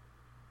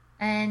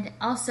 and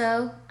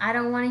also, I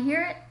don't want to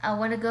hear it, I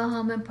want to go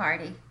home and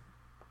party.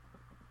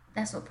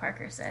 That's what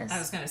Parker says. I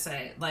was going to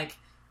say, like,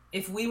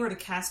 if we were to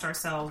cast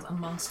ourselves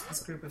amongst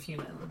this group of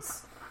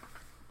humans,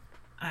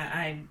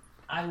 I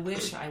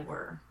wish I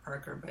were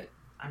Parker, but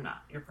I'm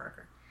not. You're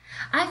Parker.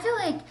 I feel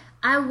like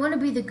I want to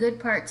be the good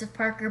parts of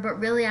Parker, but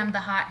really I'm the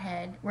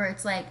hothead, where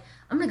it's like,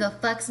 I'm going to go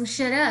fuck some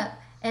shit up.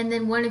 And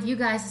then one of you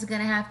guys is going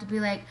to have to be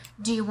like,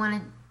 do you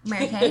want to,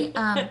 Mary Kay,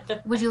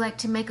 would you like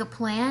to make a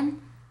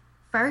plan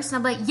first? And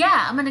I'm like,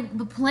 yeah,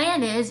 the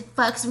plan is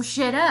fuck some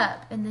shit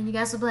up. And then you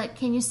guys will be like,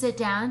 can you sit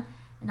down?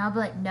 And I'll be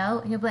like, no.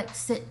 And you'll be like,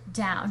 sit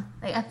down.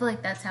 Like, I feel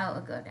like that's how it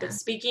would go down. But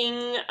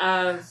speaking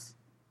of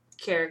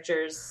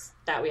characters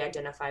that we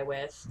identify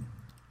with,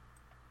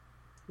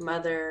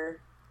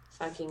 Mother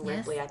fucking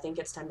Ripley, I think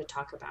it's time to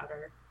talk about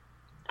her.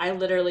 I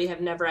literally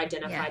have never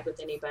identified with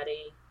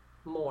anybody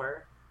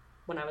more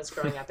when I was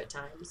growing up at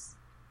times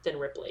than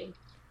Ripley.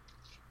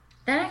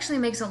 That actually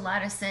makes a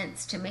lot of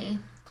sense to me.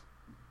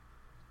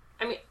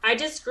 I mean, I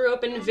just grew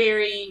up in a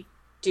very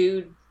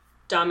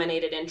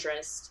dude-dominated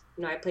interest.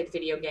 I played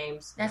video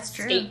games. That's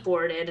true.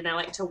 Skateboarded, and I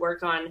like to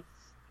work on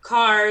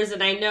cars,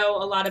 and I know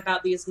a lot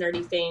about these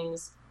nerdy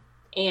things.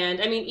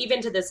 And, I mean,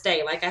 even to this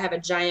day, like, I have a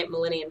giant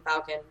Millennium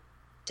Falcon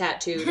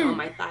tattooed on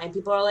my thigh, and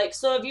people are like,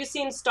 so have you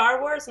seen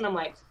Star Wars? And I'm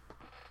like,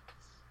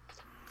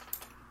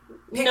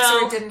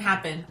 Pixar didn't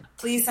happen.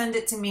 Please send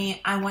it to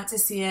me. I want to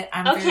see it.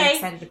 I'm very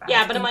excited about it.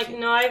 Yeah, but I'm like,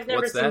 no, I've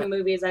never seen the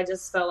movies. I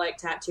just felt like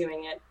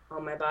tattooing it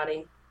on my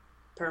body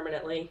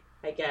permanently,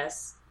 I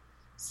guess.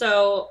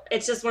 So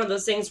it's just one of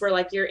those things where,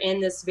 like, you're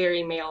in this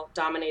very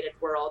male-dominated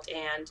world,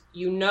 and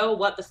you know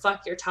what the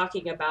fuck you're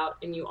talking about,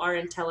 and you are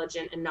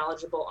intelligent and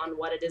knowledgeable on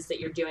what it is that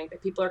you're doing,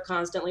 but people are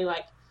constantly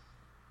like,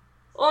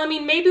 well, I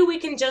mean, maybe we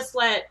can just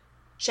let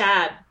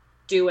Chad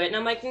do it. And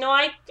I'm like, no,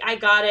 I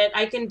got it.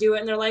 I can do it.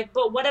 And they're like,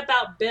 but what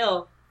about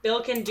Bill?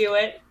 Bill can do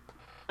it.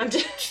 I'm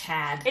just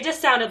Chad. It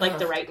just sounded like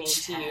the right name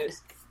to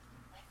use.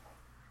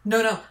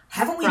 No.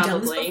 Haven't we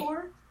done this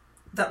before?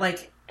 That,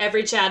 like,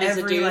 every Chad is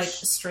a douche. Like,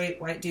 straight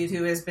white dude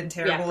who has been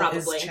terrible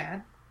is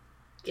Chad?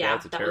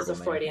 Yeah, that was a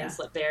Freudian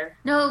slip there.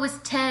 No, it was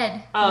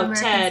Ted. Oh,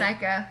 Ted.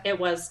 Psycho. It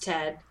was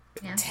Ted.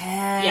 Yeah.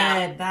 Ted.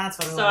 Yeah. That's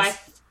what it was.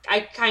 So I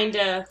kind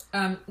of...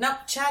 no,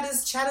 Chad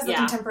is the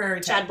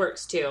contemporary Ted. Chad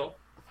works too.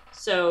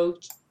 So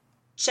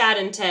Chad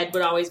and Ted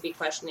would always be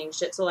questioning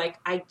shit. So, like,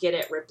 I get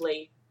it,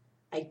 Ripley.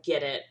 I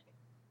get it.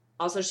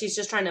 Also, she's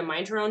just trying to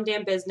mind her own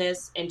damn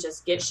business and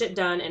just get shit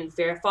done and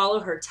follow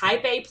her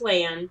type A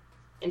plan.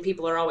 And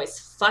people are always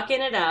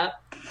fucking it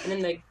up. And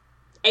then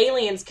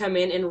aliens come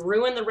in and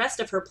ruin the rest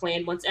of her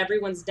plan once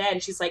everyone's dead.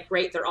 And she's like,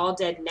 great, they're all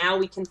dead. Now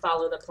we can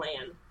follow the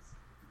plan.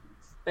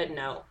 But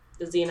no,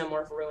 the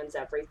xenomorph ruins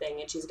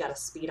everything, and she's got to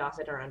speed off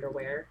in her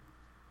underwear.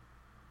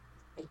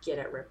 I get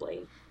it,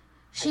 Ripley.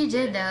 She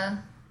did, though.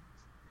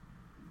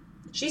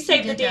 She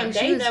saved the damn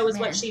day, though, is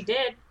what she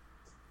did.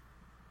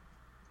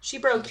 She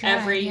broke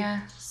every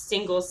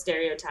single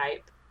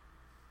stereotype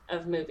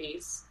of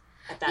movies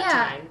at that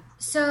time.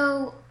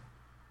 So,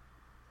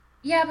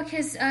 yeah,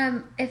 because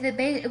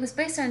it was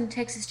based on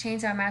Texas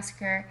Chainsaw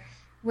Massacre,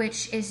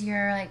 which is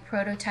your like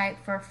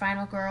prototype for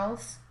final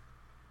girls.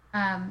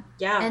 And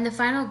the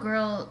final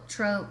girl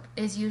trope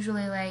is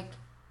usually like,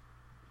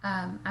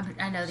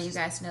 I know that you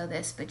guys know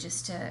this, but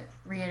just to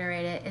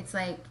reiterate it, it's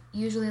like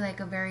usually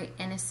like a very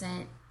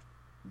innocent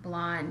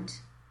blonde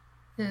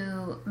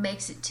who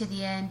makes it to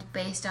the end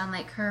based on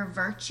like her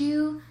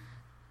virtue,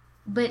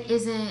 but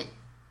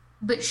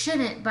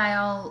shouldn't by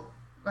all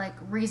like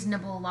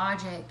reasonable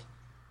logic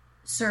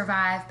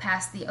survive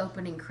past the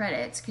opening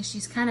credits because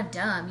she's kind of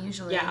dumb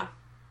usually. Yeah.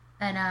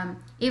 And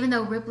even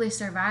though Ripley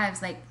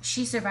survives, like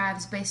she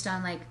survives based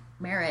on like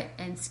merit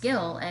and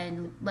skill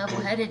and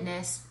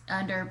level-headedness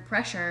under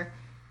pressure,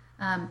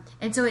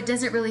 and so it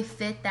doesn't really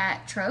fit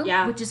that trope.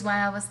 Yeah. Which is why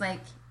I was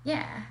like,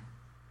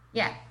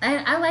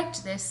 I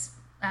liked this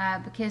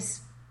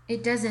because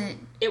it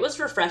doesn't. It was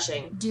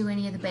refreshing. Do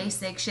any of the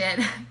basic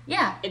shit?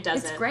 Yeah, it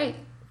doesn't. It's great.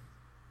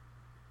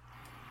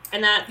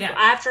 And that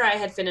after I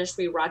had finished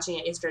rewatching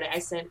it yesterday, I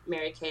sent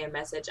Mary Kay a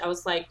message. I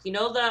was like, you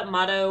know the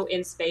motto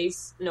in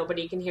space,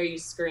 nobody can hear you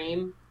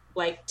scream,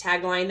 like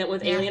tagline that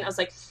with Alien? I was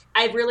like,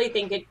 I really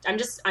think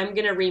I'm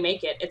going to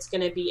remake it. It's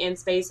going to be in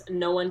space,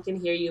 no one can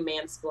hear you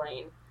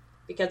mansplain.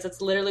 Because it's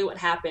literally what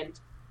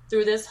happened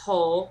through this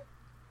whole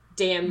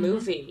damn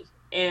movie.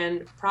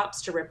 And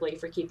props to Ripley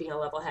for keeping a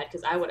level head,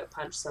 because I would have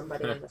punched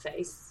somebody in the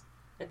face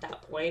at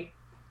that point.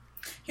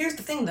 Here's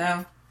the thing,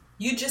 though.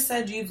 You just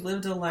said you've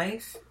lived a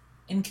life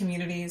in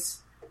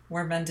communities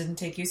where men didn't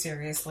take you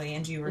seriously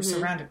and you were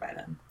surrounded by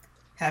them.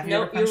 Have you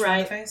ever punched them in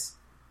the face?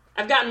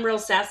 I've gotten real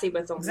sassy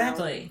with them.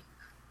 Exactly.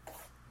 Now.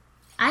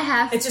 I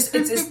have. It's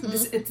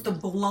the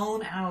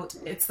blown out.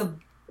 It's the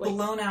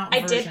blown out.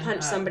 I did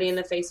punch somebody in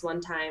the face one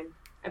time.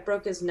 I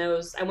broke his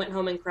nose. I went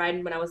home and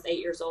cried when I was 8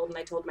 years old, and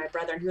I told my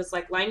brother, and he was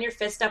like, line your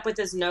fist up with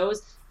his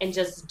nose and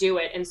just do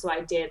it. And so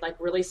I did, like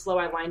really slow.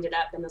 I lined it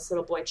up, and this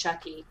little boy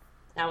Chucky,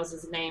 that was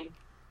his name,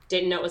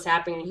 didn't know what was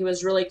happening. He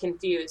was really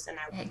confused, and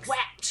I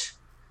whacked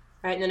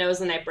right in the nose,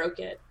 and I broke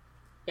it.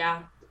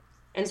 Yeah.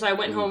 And so I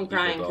went home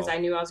crying because I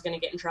knew I was going to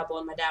get in trouble,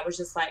 and my dad was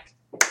just like,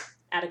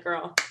 atta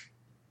girl.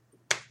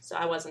 So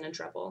I wasn't in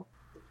trouble.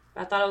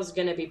 But I thought I was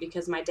going to be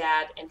because my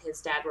dad and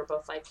his dad were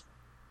both like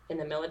in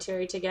the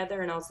military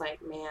together, and I was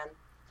like, man,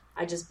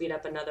 I just beat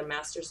up another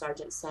master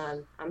sergeant's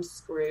son. I'm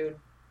screwed.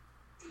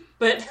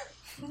 But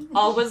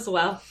all was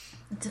well.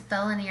 It's a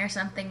felony or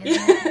something,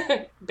 isn't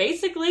it?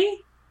 Basically.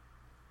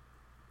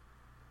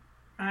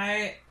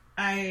 I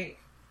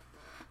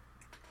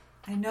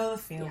know the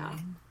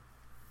feeling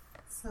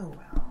so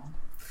well.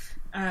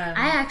 I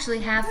actually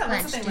have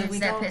punched dudes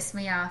that piss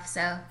me off,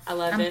 so I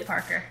love it. I'm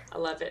Parker. I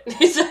love it.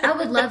 I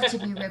would love to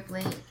be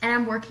Ripley, and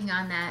I'm working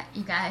on that,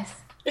 you guys.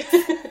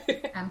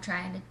 I'm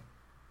trying to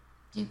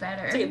do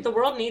better. See, the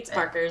world needs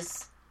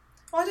Parkers.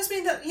 Well, I just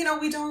mean that,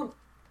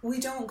 we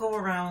don't go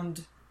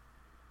around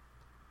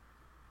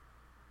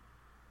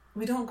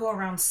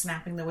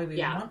snapping the way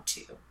we want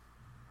to.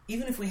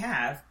 Even if we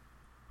have,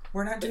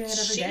 we're not doing it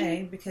every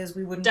day because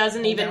we wouldn't.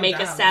 Doesn't even make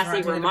a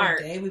sassy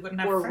remark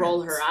or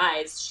roll her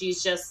eyes.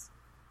 She's just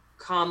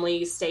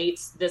calmly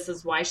states this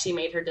is why she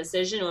made her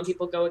decision. And when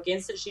people go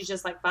against it, she's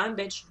just like, fine,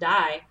 bitch,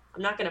 die.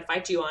 I'm not going to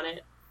fight you on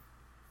it.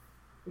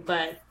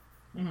 But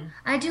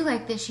I do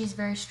like that she's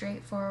very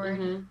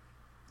straightforward.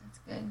 That's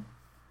good.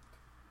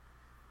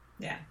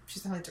 Yeah,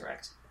 she's definitely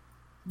direct.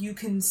 You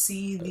can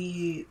see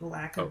the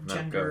lack of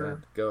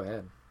gender. Go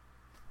ahead.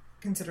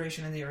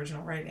 Consideration in the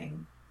original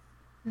writing.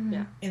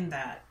 Yeah. In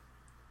that.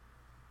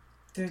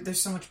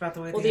 There's so much about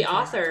the way. Well, the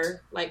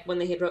author, like when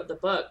they had wrote the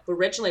book,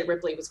 originally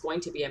Ripley was going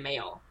to be a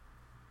male,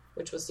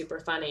 which was super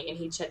funny, and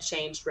he had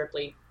changed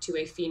Ripley to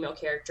a female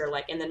character,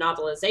 like in the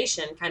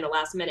novelization, kind of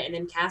last minute, and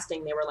then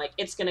casting, they were like,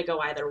 it's going to go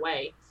either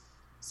way.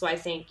 So I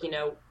think,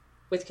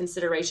 with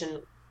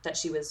consideration that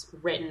she was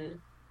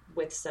written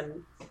with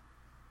some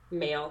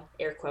male,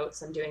 air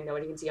quotes, I'm doing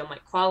nobody can see on my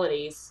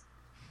qualities,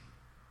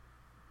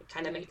 it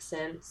kind of makes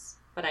sense.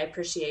 But I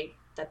appreciate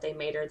that they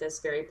made her this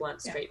very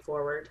blunt,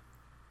 straightforward.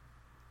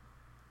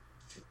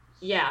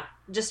 Yeah,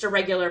 just a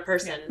regular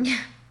person. Yeah.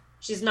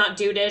 She's not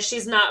dudish.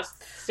 She's not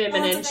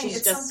feminine.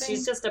 She's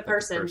just a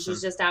person.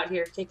 She's just out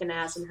here kicking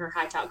ass in her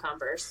high top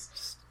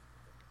Converse.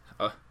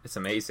 Oh, it's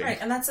amazing. Right,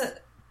 and that's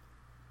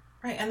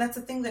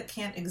a thing that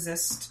can't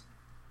exist.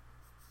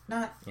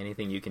 Not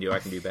anything you can do, I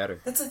can do better.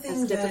 That's a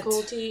thing that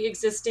difficulty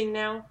existing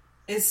now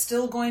is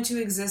still going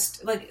to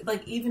exist. Like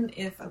even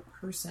if a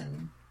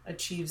person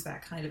achieves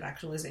that kind of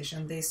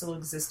actualization, they still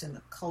exist in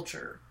the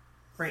culture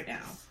right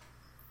now.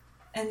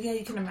 And yeah,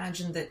 you can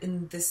imagine that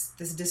in this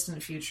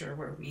distant future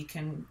where we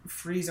can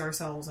freeze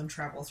ourselves and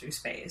travel through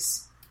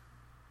space,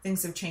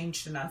 things have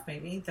changed enough,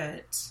 maybe,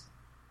 that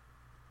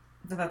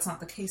that's not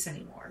the case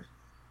anymore.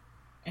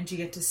 And you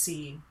get to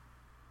see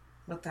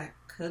what that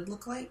could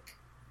look like.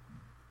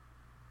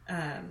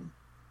 And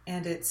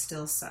it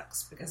still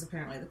sucks, because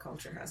apparently the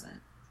culture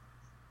hasn't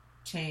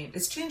changed.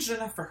 It's changed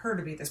enough for her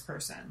to be this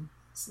person.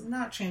 It's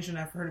not changed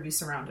enough for her to be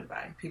surrounded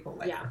by people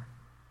like her.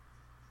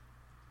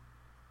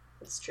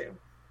 It's true.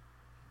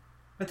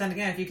 But then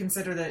again, if you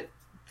consider that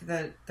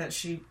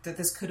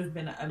this could have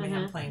been a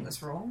man playing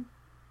this role,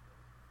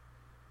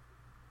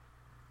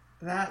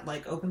 that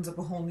like opens up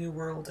a whole new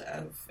world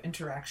of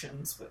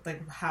interactions with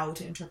like how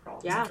to interpret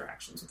all these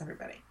interactions with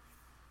everybody.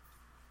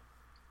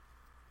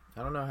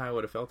 I don't know how I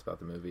would have felt about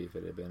the movie if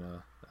it had been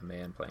a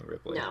man playing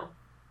Ripley. No,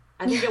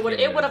 I think it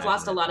would have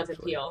lost a lot of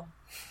appeal.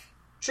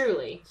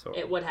 Truly,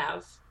 it would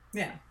have.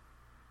 Yeah.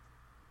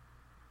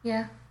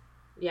 Yeah.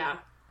 Yeah.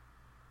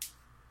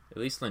 At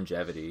least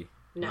longevity.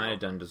 No. Might have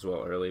done as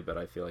well early, but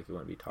I feel like it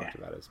wouldn't be talked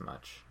about as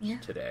much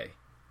today.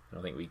 I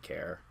don't think we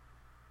care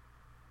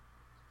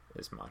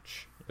as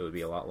much. It would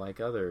be a lot like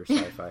other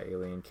sci-fi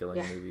alien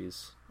killing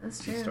movies.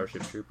 That's true.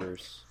 Starship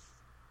Troopers.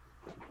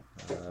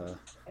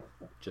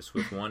 Just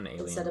with one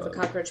alien instead of bug. a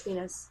cockroach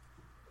penis.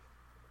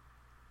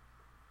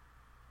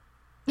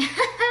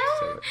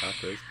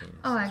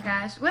 Oh my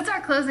gosh. What's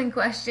our closing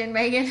question,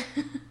 Megan?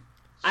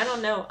 I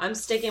don't know. I'm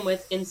sticking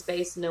with in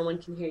space, no one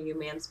can hear you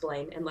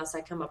mansplain unless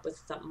I come up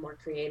with something more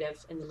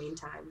creative in the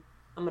meantime.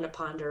 I'm going to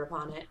ponder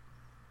upon it.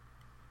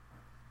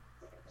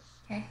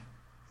 Okay.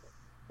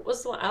 What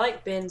was the one? I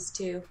like Ben's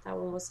too. That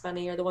one was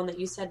funny. Or the one that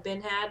you said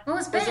Ben had. What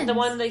was Ben's? Was it the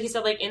one that he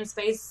said like in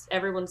space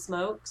everyone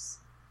smokes?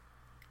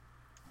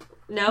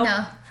 No?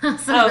 No.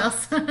 Someone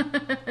else.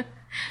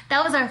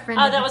 That was our friend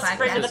of the podcast. Oh, that was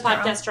friend of the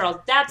podcast,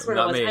 Charles. That's what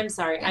it was. Me. I'm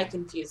sorry. I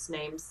confused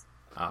names.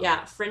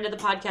 Yeah, friend of the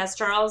podcast,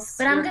 Charles.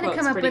 But I'm going to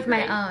come up with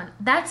my own.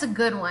 That's a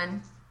good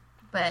one.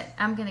 But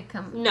I'm going to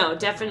come... No,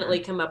 definitely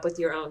come up with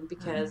your own,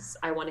 because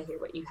I want to hear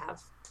what you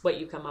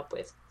come up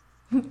with.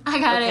 I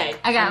got it.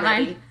 I got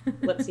mine.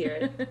 Let's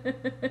hear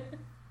it.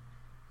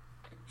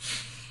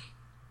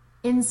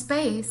 In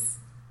space,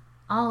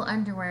 all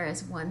underwear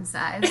is one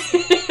size.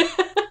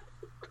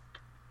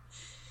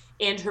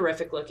 And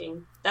horrific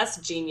looking. That's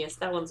genius.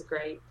 That one's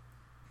great.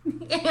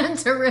 And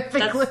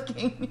horrific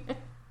looking.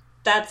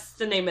 That's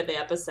the name of the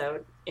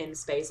episode. In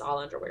space, all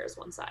underwear is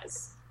one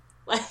size.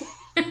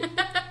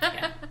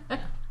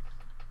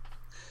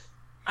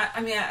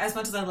 I mean, as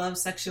much as I love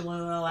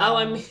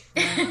sexuality.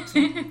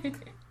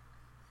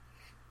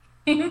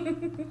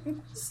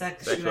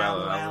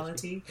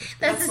 Sexuality.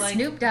 That's a like,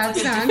 Snoop Dogg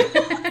song.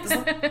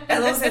 I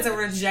love say it's a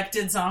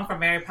rejected song from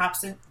Mary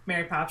Poppins.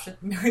 Like,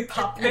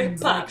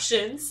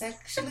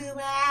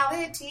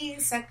 sexuality.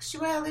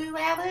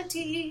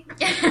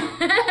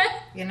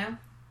 You know?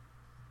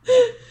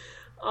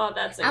 Oh,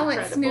 that's incredible. I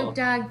went Snoop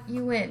Dogg,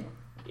 you went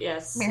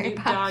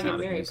Snoop Dogg and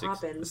Mary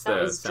Poppins.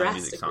 That was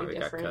drastically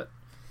different.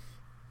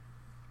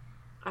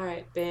 All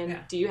right, Ben,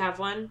 do you have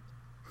one?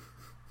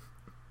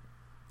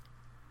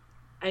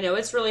 I know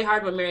it's really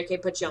hard when Mary Kay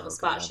puts you on the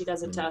spot. God. She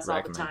does it to us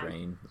all the time.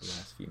 Brain the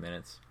last few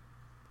minutes.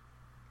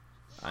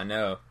 I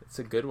know. It's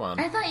a good one.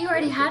 I thought you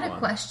already had a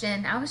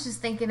question. I was just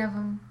thinking of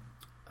them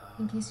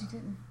in case you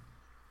didn't.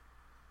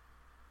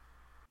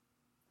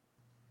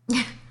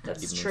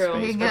 That's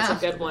true.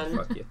 That's a good one.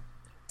 Fuck you.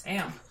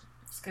 Damn.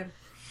 That's good.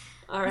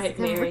 All right,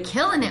 Mary. We're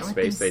killing it with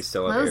space, these they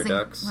still have air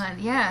ducts.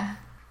 Yeah.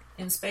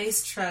 In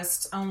space,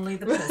 trust only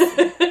the pussy.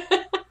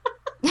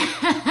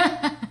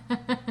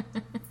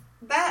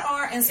 That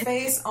or in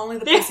space, only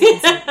the pussy.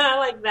 I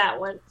like that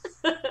one.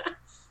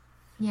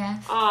 Yeah.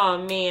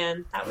 Oh,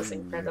 man. That was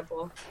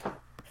incredible.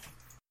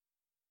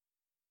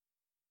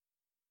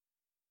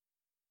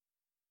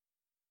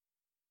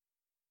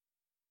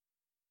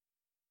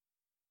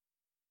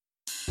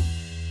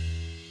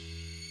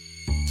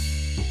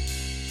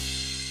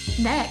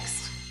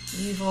 Next.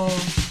 Evil.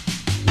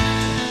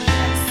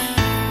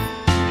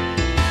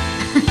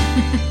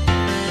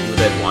 Evil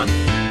Dead 1.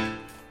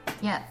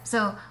 Yeah,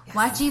 so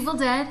watch Evil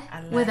Dead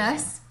with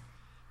us.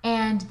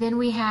 And then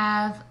we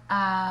have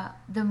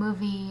the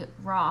movie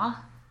Raw,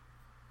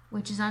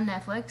 which is on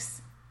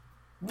Netflix.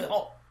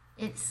 Oh.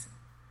 It's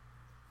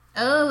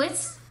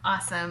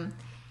awesome.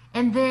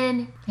 And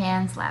then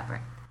Pan's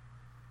Labyrinth.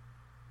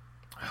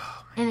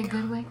 Oh in a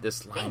good way.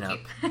 This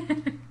lineup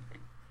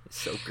is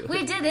so good.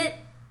 We did it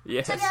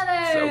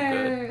together. So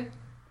good.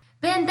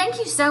 Ben, thank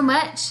you so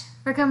much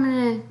for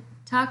coming to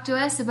talk to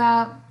us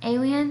about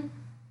Alien.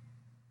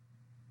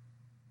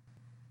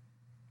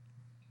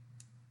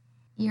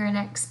 You're an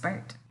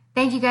expert.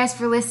 Thank you guys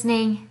for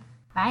listening.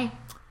 Bye.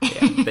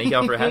 Thank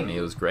y'all for having me.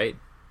 It was great.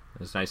 It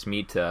was nice to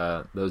meet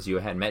those of you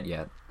who hadn't met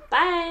yet.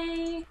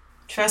 Bye.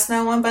 Trust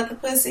no one but the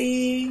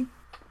pussy.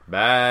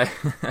 Bye.